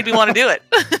almost made me want to do it.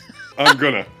 I'm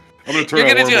gonna turn You're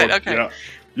on gonna war do mode. it, okay. Yeah.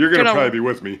 You're gonna probably be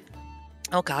with me.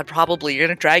 Oh God, probably. You're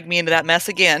gonna drag me into that mess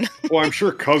again. Well, I'm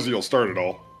sure Cuzzy will start it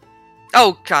all.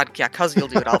 Oh God, yeah, Cuzzy will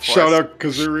do it all for us. Shout out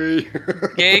Kazuri.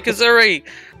 Yay, Kazuri.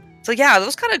 So yeah, that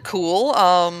was kind of cool.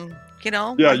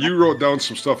 Yeah, you wrote down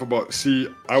some stuff about. See,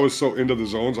 I was so into the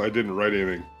zones, I didn't write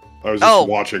anything. I was just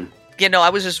watching. Yeah, no, I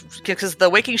was just because the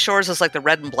Waking Shores is like the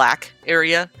red and black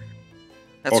area.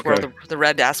 That's where the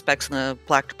red aspects and the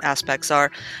black aspects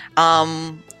are.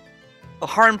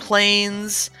 Oharan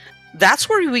Plains. That's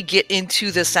where we get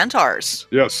into the centaurs.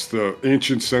 Yes, the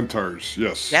ancient centaurs.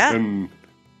 Yes. Yeah. And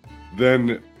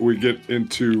then we get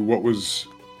into what was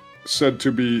said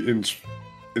to be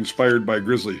inspired by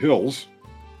Grizzly Hills.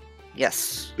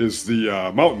 Yes. Is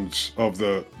the mountains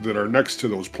that are next to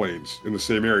those plains in the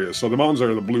same area. So the mountains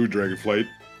are the blue dragonflight,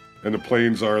 and the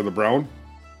plains are the brown.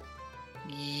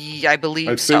 I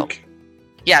believe so.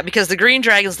 Yeah, because the green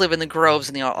dragons live in the groves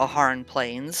in the Oharan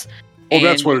Plains. Oh,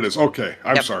 that's what it is. Okay,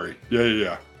 I'm sorry.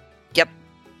 Yeah. Yep.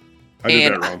 I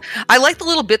did that wrong. I like the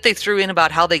little bit they threw in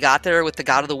about how they got there with the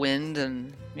God of the Wind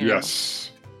and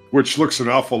yes, which looks an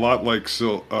awful lot like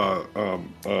Tehran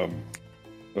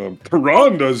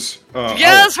does.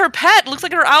 Yes, her pet looks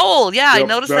like her owl. Yeah, I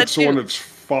noticed that too. That's the one that's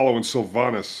following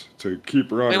Sylvanas to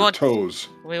keep her on her toes.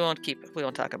 We won't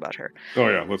talk about her. Oh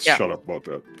yeah, let's shut up about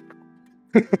that.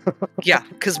 Yeah,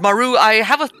 because Maru, I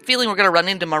have a feeling we're going to run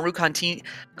into Maru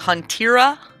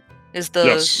Kontira. Is the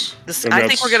Yes. this? And I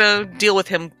think we're that's- going to deal with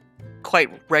him quite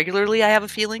regularly. I have a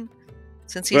feeling,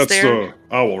 since he's That's there. the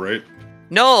owl, right?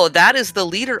 No, that is the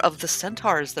leader of the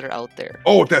centaurs that are out there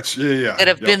Oh, that's yeah. that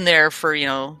have Yep. been there for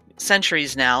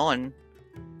centuries now, and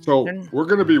So and- we're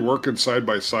going to be working side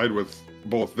by side with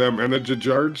both them and the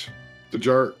Jajards.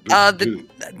 the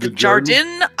the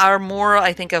Jardin are more,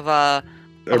 I think, of a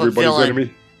everybody's villain.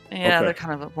 enemy. Yeah, Okay. they're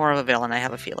kind of more of a villain, I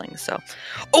have a feeling. So,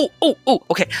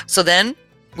 okay. So then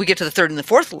we get to the third and the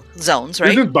fourth zones,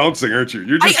 right? You're just bouncing, aren't you?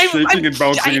 You're just shaking and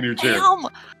bouncing in your chair. I am,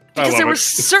 because love there were it.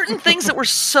 certain things that were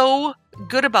so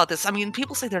good about this. I mean,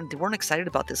 people say they weren't excited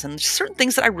about this, and there's certain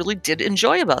things that I really did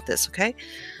enjoy about this. Okay,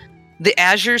 the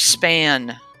Azure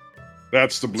Span,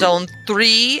 That's the blue. Zone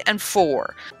 3 and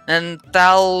 4, and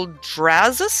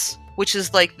Thaldraszus, which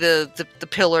is like the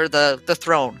pillar, the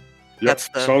throne. Yep. That's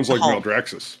the Sounds like home.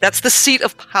 Maldraxxus. That's the seat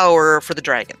of power for the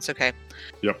dragons. Okay.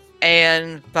 Yep.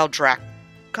 And Valdrakon,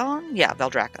 yeah,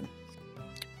 Valdrakon.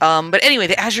 But anyway,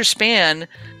 the Azure Span.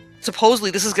 Supposedly,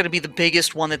 this is going to be the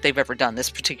biggest one that they've ever done. This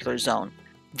particular zone.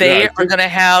 They Yeah, I are think- going to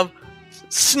have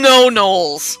snow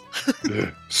knolls.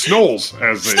 Snolls,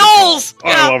 as they Snolls!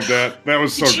 call. Yeah. I love that. That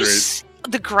was so Did you great.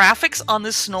 the graphics on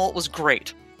this snow was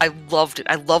great. I loved it.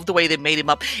 I loved the way they made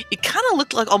him up. It kind of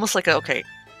looked like almost like it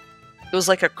was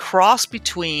like a cross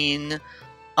between,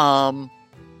 oh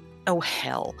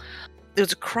hell, there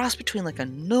was a cross between like a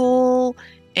gnoll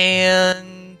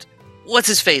and what's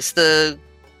his face, the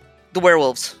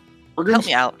werewolves. Help Organs?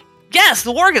 me out. Yes,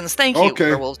 the Worgans. Thank you. Okay,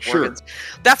 Werewolves, sure. Worgans.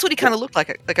 That's what he kind of looked like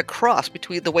a cross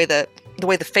between the way the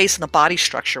face and the body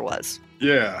structure was.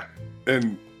 Yeah,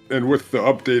 and with the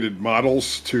updated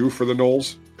models too for the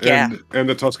Knolls Yeah. and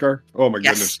the Tuskar. Oh my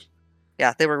Yes. goodness!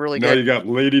 Yeah, they were really Now good. you got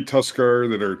Lady Tuskar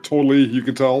that are totally, you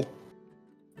can tell,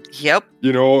 Yep,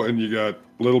 and you got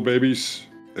little babies,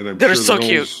 and I'm They're sure so the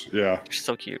cute. Knolls, yeah, they're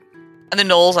so cute. And the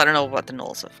gnolls, I don't know about the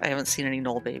gnolls. I haven't seen any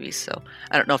gnoll babies, so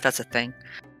I don't know if that's a thing.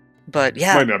 But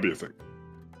yeah, might not be a thing.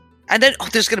 and then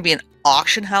there's going to be an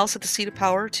auction house at the Seat of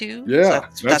Power too. So Yeah,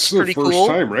 that's the pretty first cool.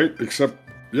 time, right? Except,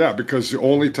 yeah, because the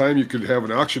only time you could have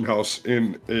an auction house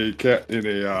in a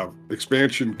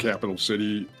expansion capital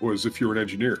city was if you were an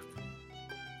engineer.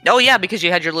 Oh yeah, because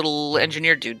you had your little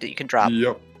engineer dude that you can drop.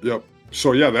 Yep.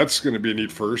 So yeah, that's going to be a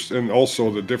neat first, and also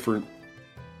the different.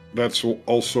 That's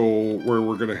also where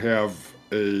we're going to have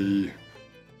a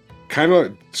kind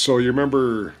of. So you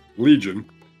remember Legion,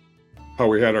 how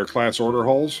we had our class order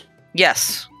halls?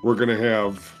 Yes. We're going to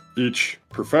have each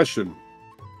profession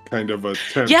kind of a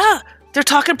tent. Yeah, they're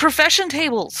talking profession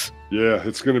tables. Yeah,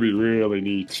 it's going to be really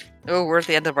neat. Oh, we're at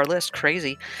the end of our list.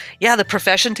 Crazy. Yeah, the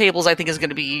profession tables I think is going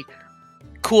to be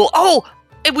cool. Oh,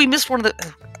 and we missed one of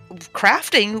the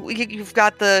crafting. You've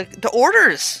got the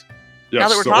orders. Yes, Now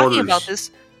that we're the talking orders. about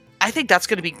this, I think that's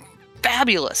going to be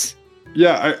fabulous.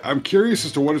 Yeah, I'm curious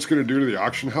as to what it's going to do to the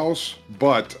auction house,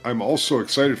 but I'm also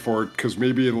excited for it because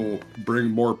maybe it'll bring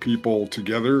more people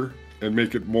together and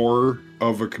make it more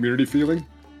of a community feeling.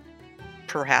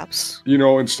 Perhaps.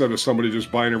 Instead of somebody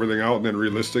just buying everything out and then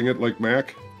relisting it like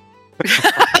Mac.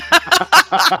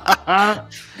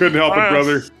 Couldn't help it,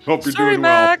 brother. Hope you're Sorry, doing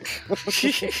well. Mac.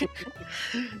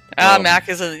 Mac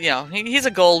is he's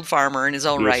a gold farmer in his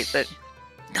own right, Yes. but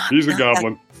not, He's a not that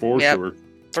goblin, for Yep. sure.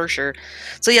 for sure.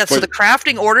 So yeah, so But- the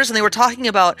crafting orders, and they were talking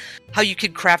about how you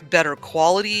could craft better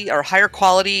quality or higher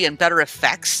quality and better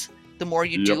effects the more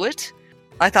you do it.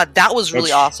 I thought that was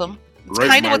really That's awesome. It's Right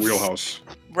in kind of my what's- wheelhouse.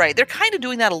 Right, they're kind of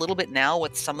doing that a little bit now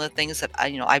with some of the things that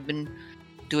I've been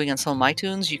doing on some of my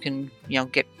tunes. You can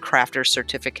get crafter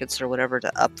certificates or whatever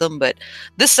to up them, but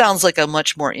this sounds like a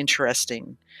much more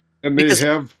interesting. And they because-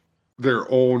 have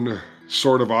their own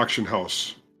sort of auction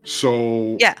house.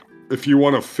 So Yeah. if you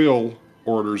want to fill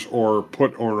orders or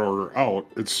put an order out,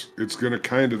 it's going to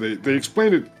kind of, they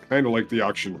explained it kind of like the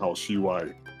auction house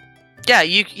UI.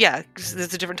 Yeah, 'cause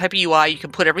there's a different type of UI. You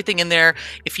can put everything in there.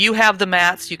 If you have the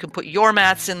mats, you can put your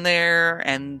mats in there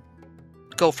and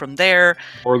go from there.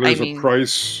 Or there's I a mean-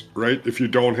 price, right? If you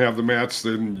don't have the mats,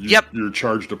 then Yep. you're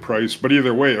charged a price. But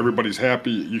either way, everybody's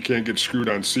happy. You can't get screwed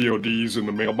on CODs in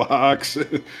the mailbox,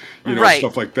 Right.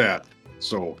 stuff like that.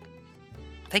 So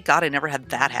Thank God I never had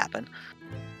that happen.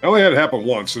 I only had it happen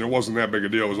once, and it wasn't that big a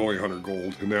deal. It was only 100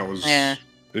 gold, and that was Yeah.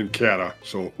 in Kata,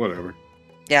 so whatever.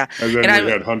 Yeah. And then And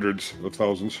we I- had hundreds of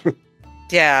thousands.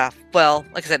 Yeah, well,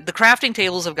 like I said, the crafting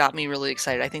tables have got me really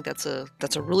excited. I think that's a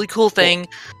really cool thing.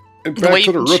 And The way back you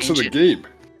to the can roots of change the it. game.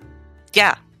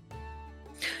 Yeah.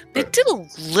 They did a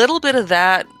little bit of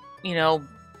that,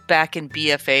 back in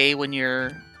BFA when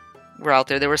you're were out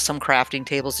there. There were some crafting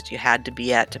tables that you had to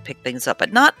be at to pick things up,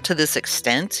 but not to this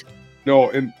extent. No,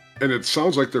 and it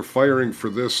sounds like they're firing for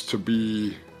this to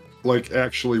be like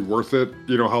actually worth it.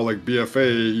 You know how like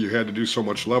BFA you had to do so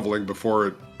much leveling before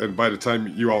it, and by the time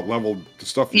you out leveled the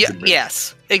stuff you could make.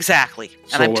 Yes, exactly.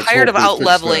 And So I'm let's tired of hope they out fix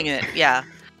leveling that. it. Yeah.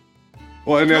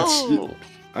 Well, and that's No.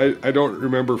 I don't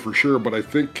remember for sure, but I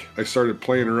think I started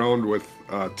playing around with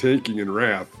tanking in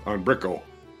Wrath on Bricko.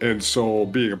 And so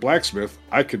being a blacksmith,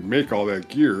 I could make all that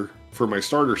gear for my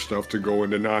starter stuff to go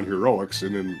into non-heroics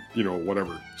and then, you know,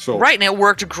 whatever. So Right, and it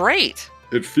worked great.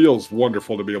 it feels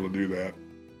wonderful to be able to do that.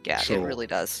 Yeah, So, it really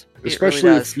does. Especially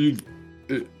it really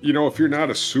if if you're not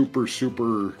a super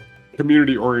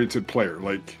community-oriented player,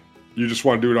 like you just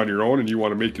want to do it on your own and you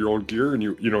want to make your own gear and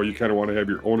you kind of want to have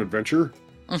your own adventure.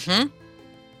 Mm-hmm.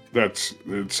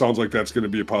 It sounds like that's going to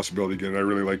be a possibility again. I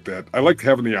really like that. I like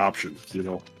having the option, you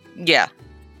know. Yeah.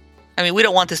 I mean, we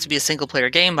don't want this to be a single-player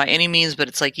game by any means, but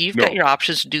it's like you've got your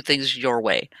options to do things your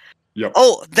way. Yep.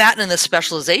 Oh, that and the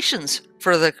specializations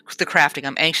for the crafting.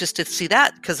 I'm anxious to see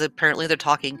that because apparently they're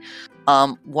talking.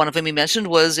 One of them he mentioned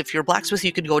was if you're a blacksmith,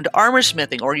 you could go into armor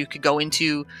smithing, or you could go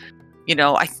into, you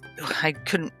know, I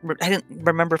didn't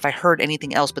remember if I heard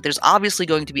anything else, but there's obviously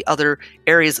going to be other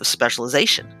areas of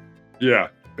specialization. Yeah,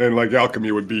 and like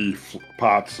alchemy would be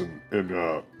pots and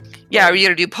Yeah, are you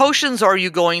going to do potions, or are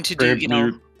you going to do, you know,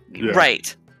 transmute. Yeah.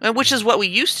 right? Which is what we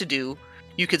used to do.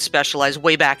 You could specialize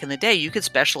way back in the day. You could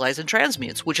specialize in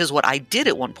transmutes, which is what I did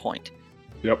at one point.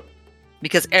 Yep.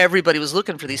 Because everybody was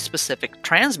looking for these specific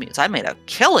transmutes. I made a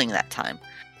killing that time.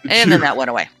 And then that went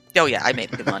away. Oh, yeah, I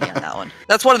made good money on that one.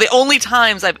 That's one of the only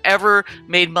times I've ever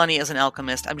made money as an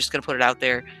alchemist. I'm just going to put it out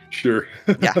there. Sure.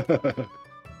 Yeah.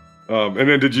 And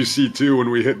then did you see, too, when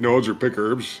we hit nodes or pick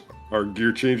herbs, our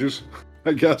gear changes,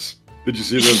 I guess? Did you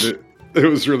see that? It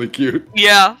was really cute.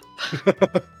 Yeah.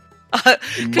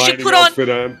 Because you put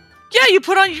on... Yeah, you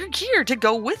put on your gear to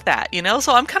go with that, you know?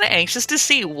 So I'm kind of anxious to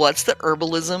see what's the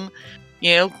herbalism,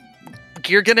 you know,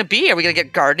 gear going to be. Are we going to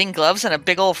get gardening gloves and a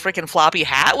big old freaking floppy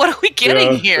hat? What are we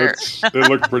getting here? It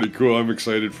looked pretty cool. I'm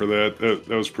excited for that.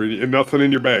 That was pretty. And nothing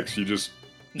in your bags. You just...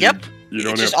 Yep. You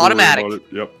don't It's have just to worry automatic. about it.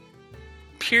 Yep.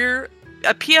 Pure...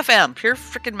 PFM. Pure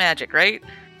freaking magic, right?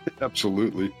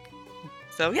 Absolutely.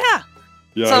 So, yeah.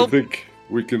 Yeah, So- I think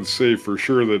we can say for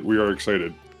sure that we are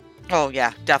excited. Oh,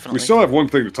 yeah, definitely. We still have one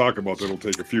thing to talk about that'll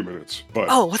take a few minutes, but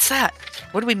Oh, what's that?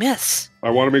 What did we miss? I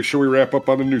want to make sure we wrap up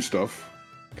on the new stuff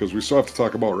because we still have to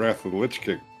talk about Wrath of the Lich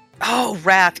King. Oh,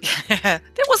 Wrath. There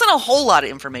wasn't a whole lot of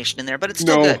information in there, but it's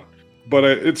still good. But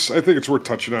I think it's worth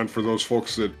touching on for those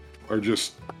folks that are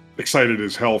just excited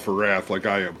as hell for Wrath, like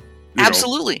I am. You know?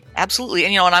 Absolutely. Absolutely.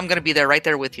 And, you know, and I'm going to be there right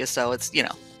there with you, so it's, you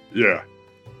know, Yeah.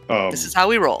 this is how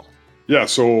we roll. Yeah,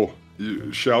 so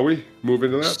shall we move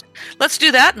into that? Let's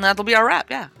do that, and that'll be our wrap,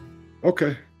 yeah.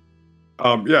 Okay.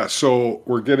 Yeah, so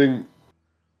we're getting...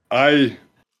 I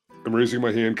am raising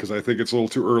my hand because I think it's a little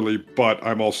too early, but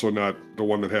I'm also not the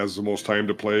one that has the most time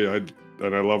to play, and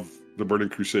I love the Burning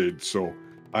Crusade, so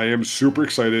I am super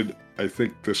excited. I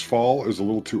think this fall is a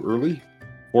little too early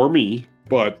for me,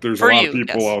 but there's For a lot you, of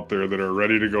people yes. out there that are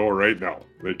ready to go right now.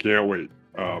 They can't wait.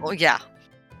 Well, yeah.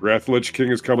 Wrath of the Lich King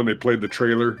is coming. They played the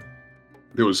trailer.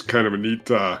 It was kind of a neat...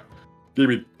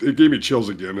 It gave me chills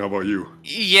again. How about you?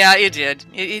 Yeah, it did.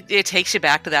 It takes you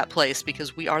back to that place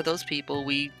because we are those people.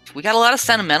 We got a lot of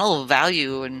sentimental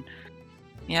value, and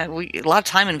yeah, a lot of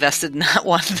time invested in that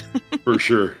one. For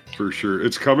sure.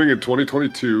 It's coming in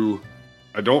 2022.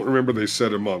 I don't remember they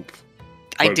said a month.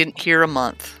 I But- didn't hear a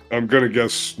month. I'm going to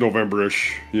guess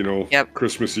November-ish, you know, Yep.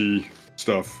 Christmassy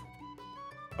stuff.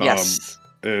 Yes.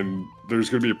 And there's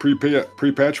going to be a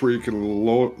pre-patch where you can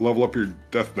level up your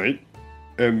Death Knight.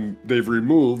 And they've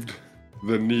removed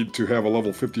the need to have a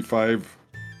level 55.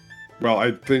 Well,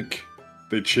 I think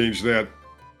they changed that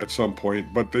at some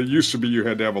point. But there used to be you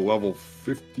had to have a level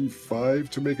 55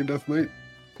 to make a Death Knight.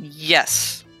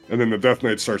 Yes. And then the Death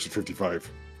Knight starts at 55.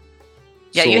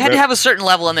 Yeah, So you had to that- have a certain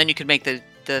level, and then you could make the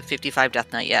 55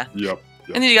 Death Knight, yeah. Yep.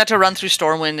 And then you got to run through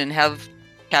Stormwind and have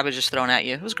cabbages thrown at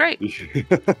you. It was great.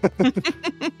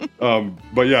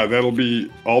 But yeah, that'll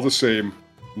be all the same.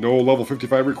 No level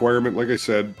 55 requirement, like I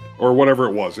said, or whatever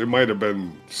it was. It might have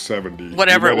been 70.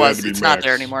 Whatever it might have had was, to be it's not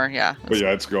there max. anymore, yeah. But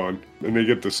yeah, it's gone. And they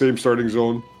get the same starting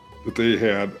zone that they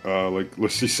had. Like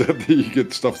Lissy said, you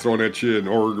get stuff thrown at you in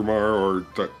Orgrimmar or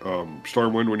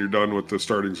Stormwind when you're done with the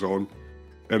starting zone.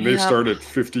 And they Yep. start at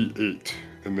 58.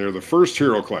 And they're the first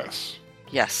hero class.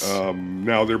 Yes.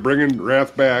 Now they're bringing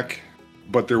Wrath back,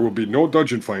 but there will be no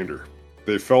Dungeon Finder.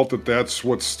 They felt that that's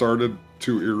what started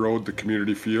to erode the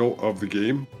community feel of the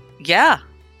game. Yeah.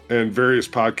 And various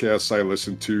podcasts I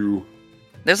listened to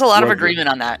There's a lot of Whether- agreement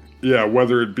on that. Yeah,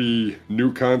 whether it be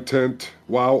new content,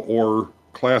 WoW, or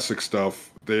classic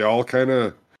stuff, they all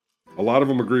a lot of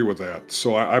them agree with that.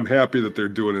 So I'm happy that they're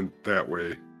doing it that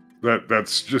way.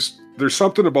 That's just, there's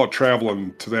something about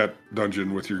traveling to that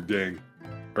dungeon with your gang,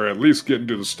 or at least getting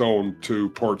to the stone to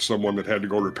port someone that had to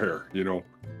go repair,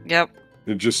 Yep.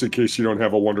 And just in case you don't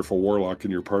have a wonderful warlock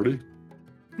in your party.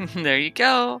 There you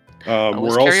go.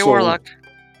 Always We're carry a also, warlock.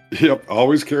 Yep,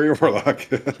 always carry a warlock.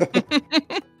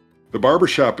 The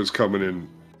barbershop is coming in.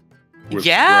 With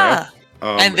Yeah.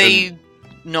 Wrath. And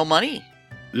no money.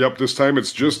 Yep, this time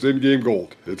it's just in-game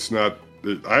gold. It's not.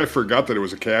 I forgot that it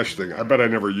was a cash thing. I bet I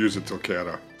never used it till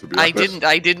Kata. To be honest,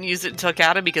 I didn't use it until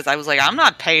Kata because I was like, I'm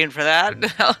not paying for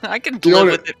that. I can You know live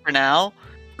what with it for now.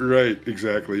 Right,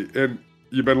 exactly. And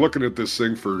you've been looking at this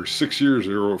thing for 6 years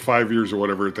or 5 years or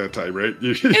whatever at that time, right?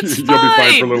 It's You'll be fine for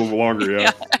a fine. little longer,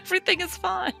 yeah. Everything is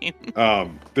fine.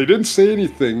 They didn't say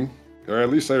anything, or at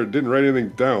least I didn't write anything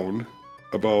down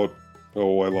about.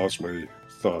 Oh, I lost my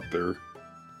thought there.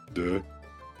 Duh.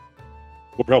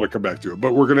 We'll probably come back to it,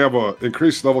 but we're gonna have a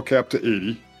increased level cap to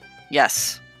 80,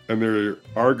 Yes. and they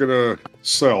are gonna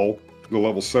sell the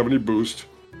level 70 boost,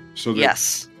 so that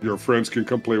Yes. your friends can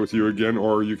come play with you again,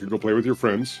 or you can go play with your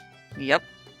friends. Yep.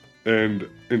 And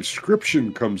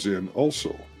inscription comes in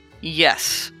also.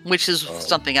 Yes. Which is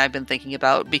something I've been thinking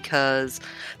about because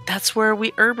that's where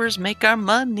we herbers make our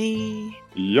money.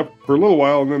 Yep, for a little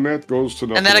while, and then that goes to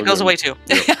nothing. And then it goes again. away too.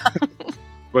 Yep.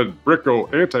 But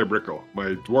Bricko, anti-Bricko,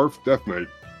 my dwarf death knight,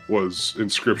 was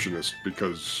inscriptionist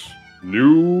because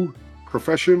new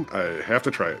profession, I have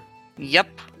to try it. Yep.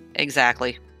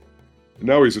 Exactly. And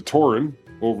now he's a Tauren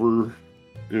over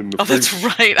in the Oh, that's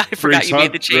right. I forgot you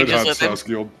made the changes with him. House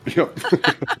Guild. Yep.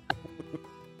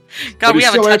 God, we he's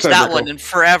haven't still touched that anti-Bricko. one in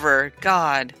forever.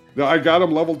 God. Now, I got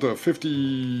him leveled to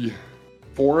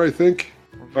 54, I think,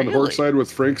 on the Horde Really? side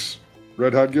with Frank's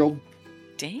Red Hot Guild.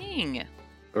 Dang.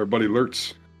 Our buddy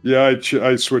Lurtz. Yeah,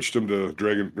 I switched him to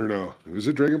Dragon, or no, is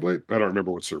it Dragonblade? I don't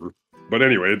remember what server. But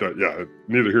anyway, yeah,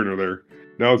 neither here nor there.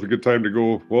 Now is a good time to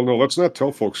go. Well, no, let's not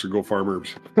tell folks to go farm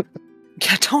herbs.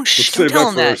 Yeah, don't Let's tell save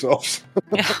them that for that. ourselves,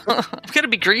 Yeah. I'm gonna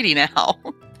be greedy now.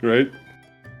 right?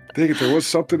 Dang it, there was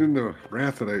something in the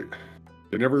Wrath that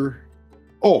they never.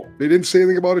 Oh, they didn't say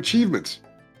anything about achievements.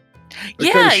 That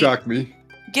kind Yeah. of shocked me.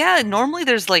 Yeah, normally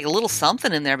there's like a little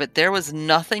something in there, but there was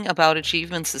nothing about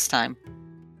achievements this time.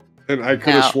 And I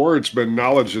could have Now- swore it's been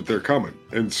knowledge that they're coming.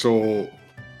 And so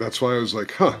that's why I was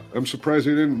like, I'm surprised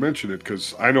they didn't mention it,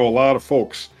 because I know a lot of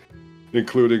folks,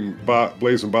 including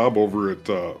Blaze and Bob over at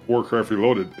Warcraft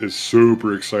Reloaded, is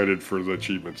super excited for the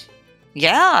achievements.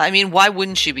 Yeah, I mean, why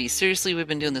wouldn't you be? Seriously, we've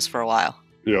been doing this for a while.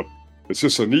 Yep. It's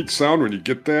just a neat sound when you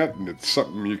get that, and it's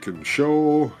something you can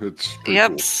show. It's pretty Yep,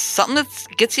 cool. something that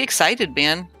gets you excited,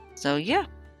 man. So yeah,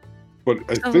 But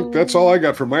I think that's all I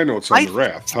got for my notes on the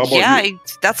Wrath. How about yeah, you?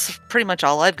 that's pretty much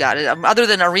all I've got. Other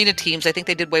than arena teams, I think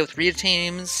they did away with arena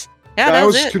teams. Yeah, I that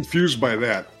was was it. confused by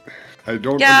that. I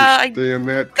don't Yeah, understand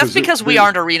that. That's because we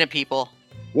aren't arena people.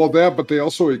 Well, that, but they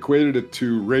also equated it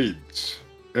to raids,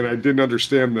 and I didn't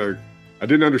understand the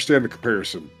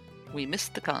comparison. We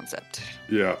missed the concept.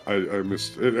 Yeah, I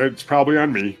missed it. It's probably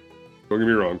on me. Don't get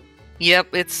me wrong.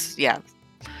 Yep,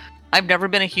 I've never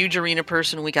been a huge arena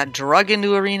person. We got drug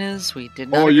into arenas. We did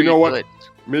not. Oh, you agree know to what? it.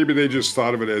 Maybe they just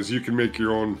thought of it as you can make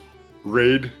your own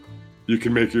raid, you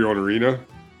can make your own arena.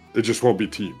 It just won't be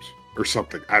teams or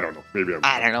something. I don't know. Maybe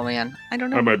I don't know, man. I don't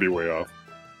know. I might be way off.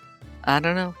 I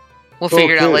don't know. We'll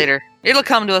figure it out Okay. later. It'll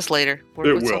come to us later. It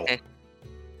It's will. okay.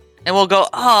 And we'll go,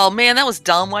 oh man, that was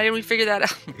dumb. Why didn't we figure that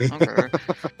out? Okay.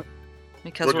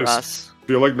 Because We're we're just- us.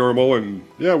 Feel like normal, and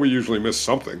yeah, we usually miss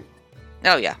something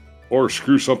Oh yeah. or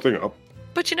screw something up.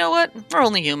 But you know what? We're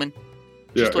only human.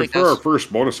 Yeah, Just the way and it for our goes.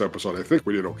 first bonus episode, I think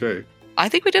we did okay. I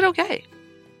think we did okay.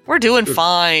 We're doing Good.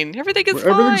 fine. Everything is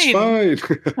Everything's fine.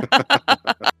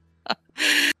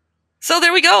 So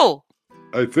there we go.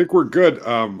 I think we're good.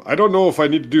 I don't know if I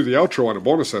need to do the outro on a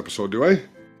bonus episode, do I?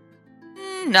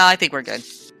 No, I think we're good.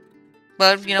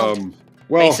 But you know,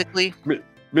 Well, basically,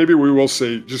 maybe we will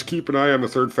say just keep an eye on the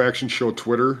Third Faction Show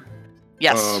Twitter.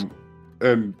 yes.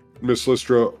 And Miss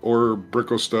Lystra or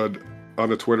Bricko Stud on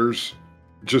the Twitters.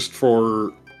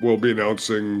 We'll be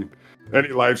announcing any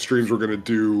live streams we're going to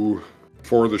do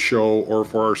for the show or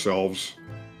for ourselves.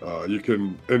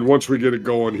 And once we get it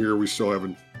going here, we still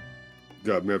haven't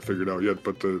gotten that figured out yet,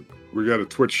 but we got a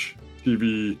Twitch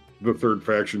TV, the Third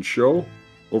Faction Show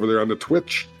over there on the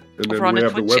Twitch. And then Over on we the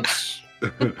have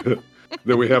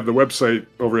then we have the website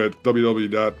over at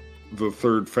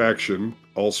www.thethirdfaction,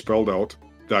 all spelled out,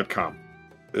 .com.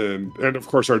 And of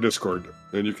course our Discord.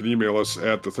 And you can email us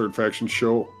at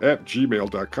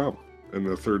thethirdfactionshow@gmail.com. and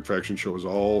the Third Faction show is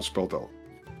all spelled out.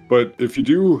 But if you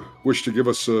do wish to give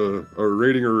us a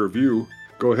rating or review,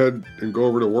 go ahead and go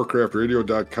over to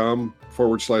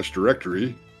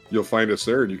warcraftradio.com/directory. You'll find us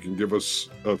there, and you can give us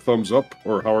a thumbs up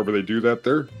or however they do that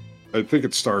there. I think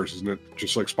it's stars, isn't it?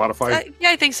 Just like Spotify?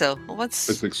 Yeah, I think so. Well, I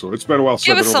think so. It's been a while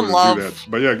since I've been over to do that.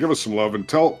 But yeah, give us some love and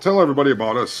tell everybody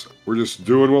about us. We're just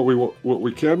doing what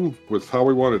we can with how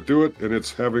we want to do it, and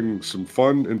it's having some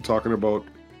fun and talking about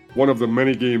one of the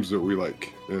many games that we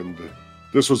like. And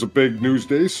this was a big news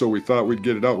day, so we thought we'd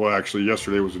get it out. Well, actually,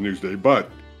 yesterday was a news day,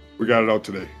 but we got it out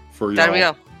today for y'all. There we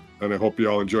go. And I hope you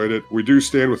all enjoyed it. We do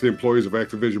stand with the employees of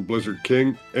Activision Blizzard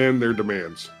King and their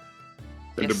demands.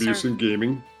 And Yes, abuse sir. in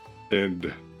gaming.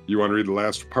 And you want to read the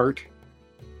last part?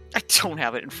 I don't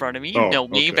have it in front of me. You know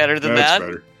me okay. better than That's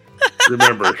that.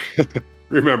 Better.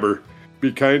 Remember,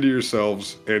 be kind to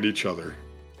yourselves and each other.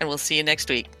 And we'll see you next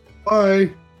week.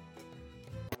 Bye.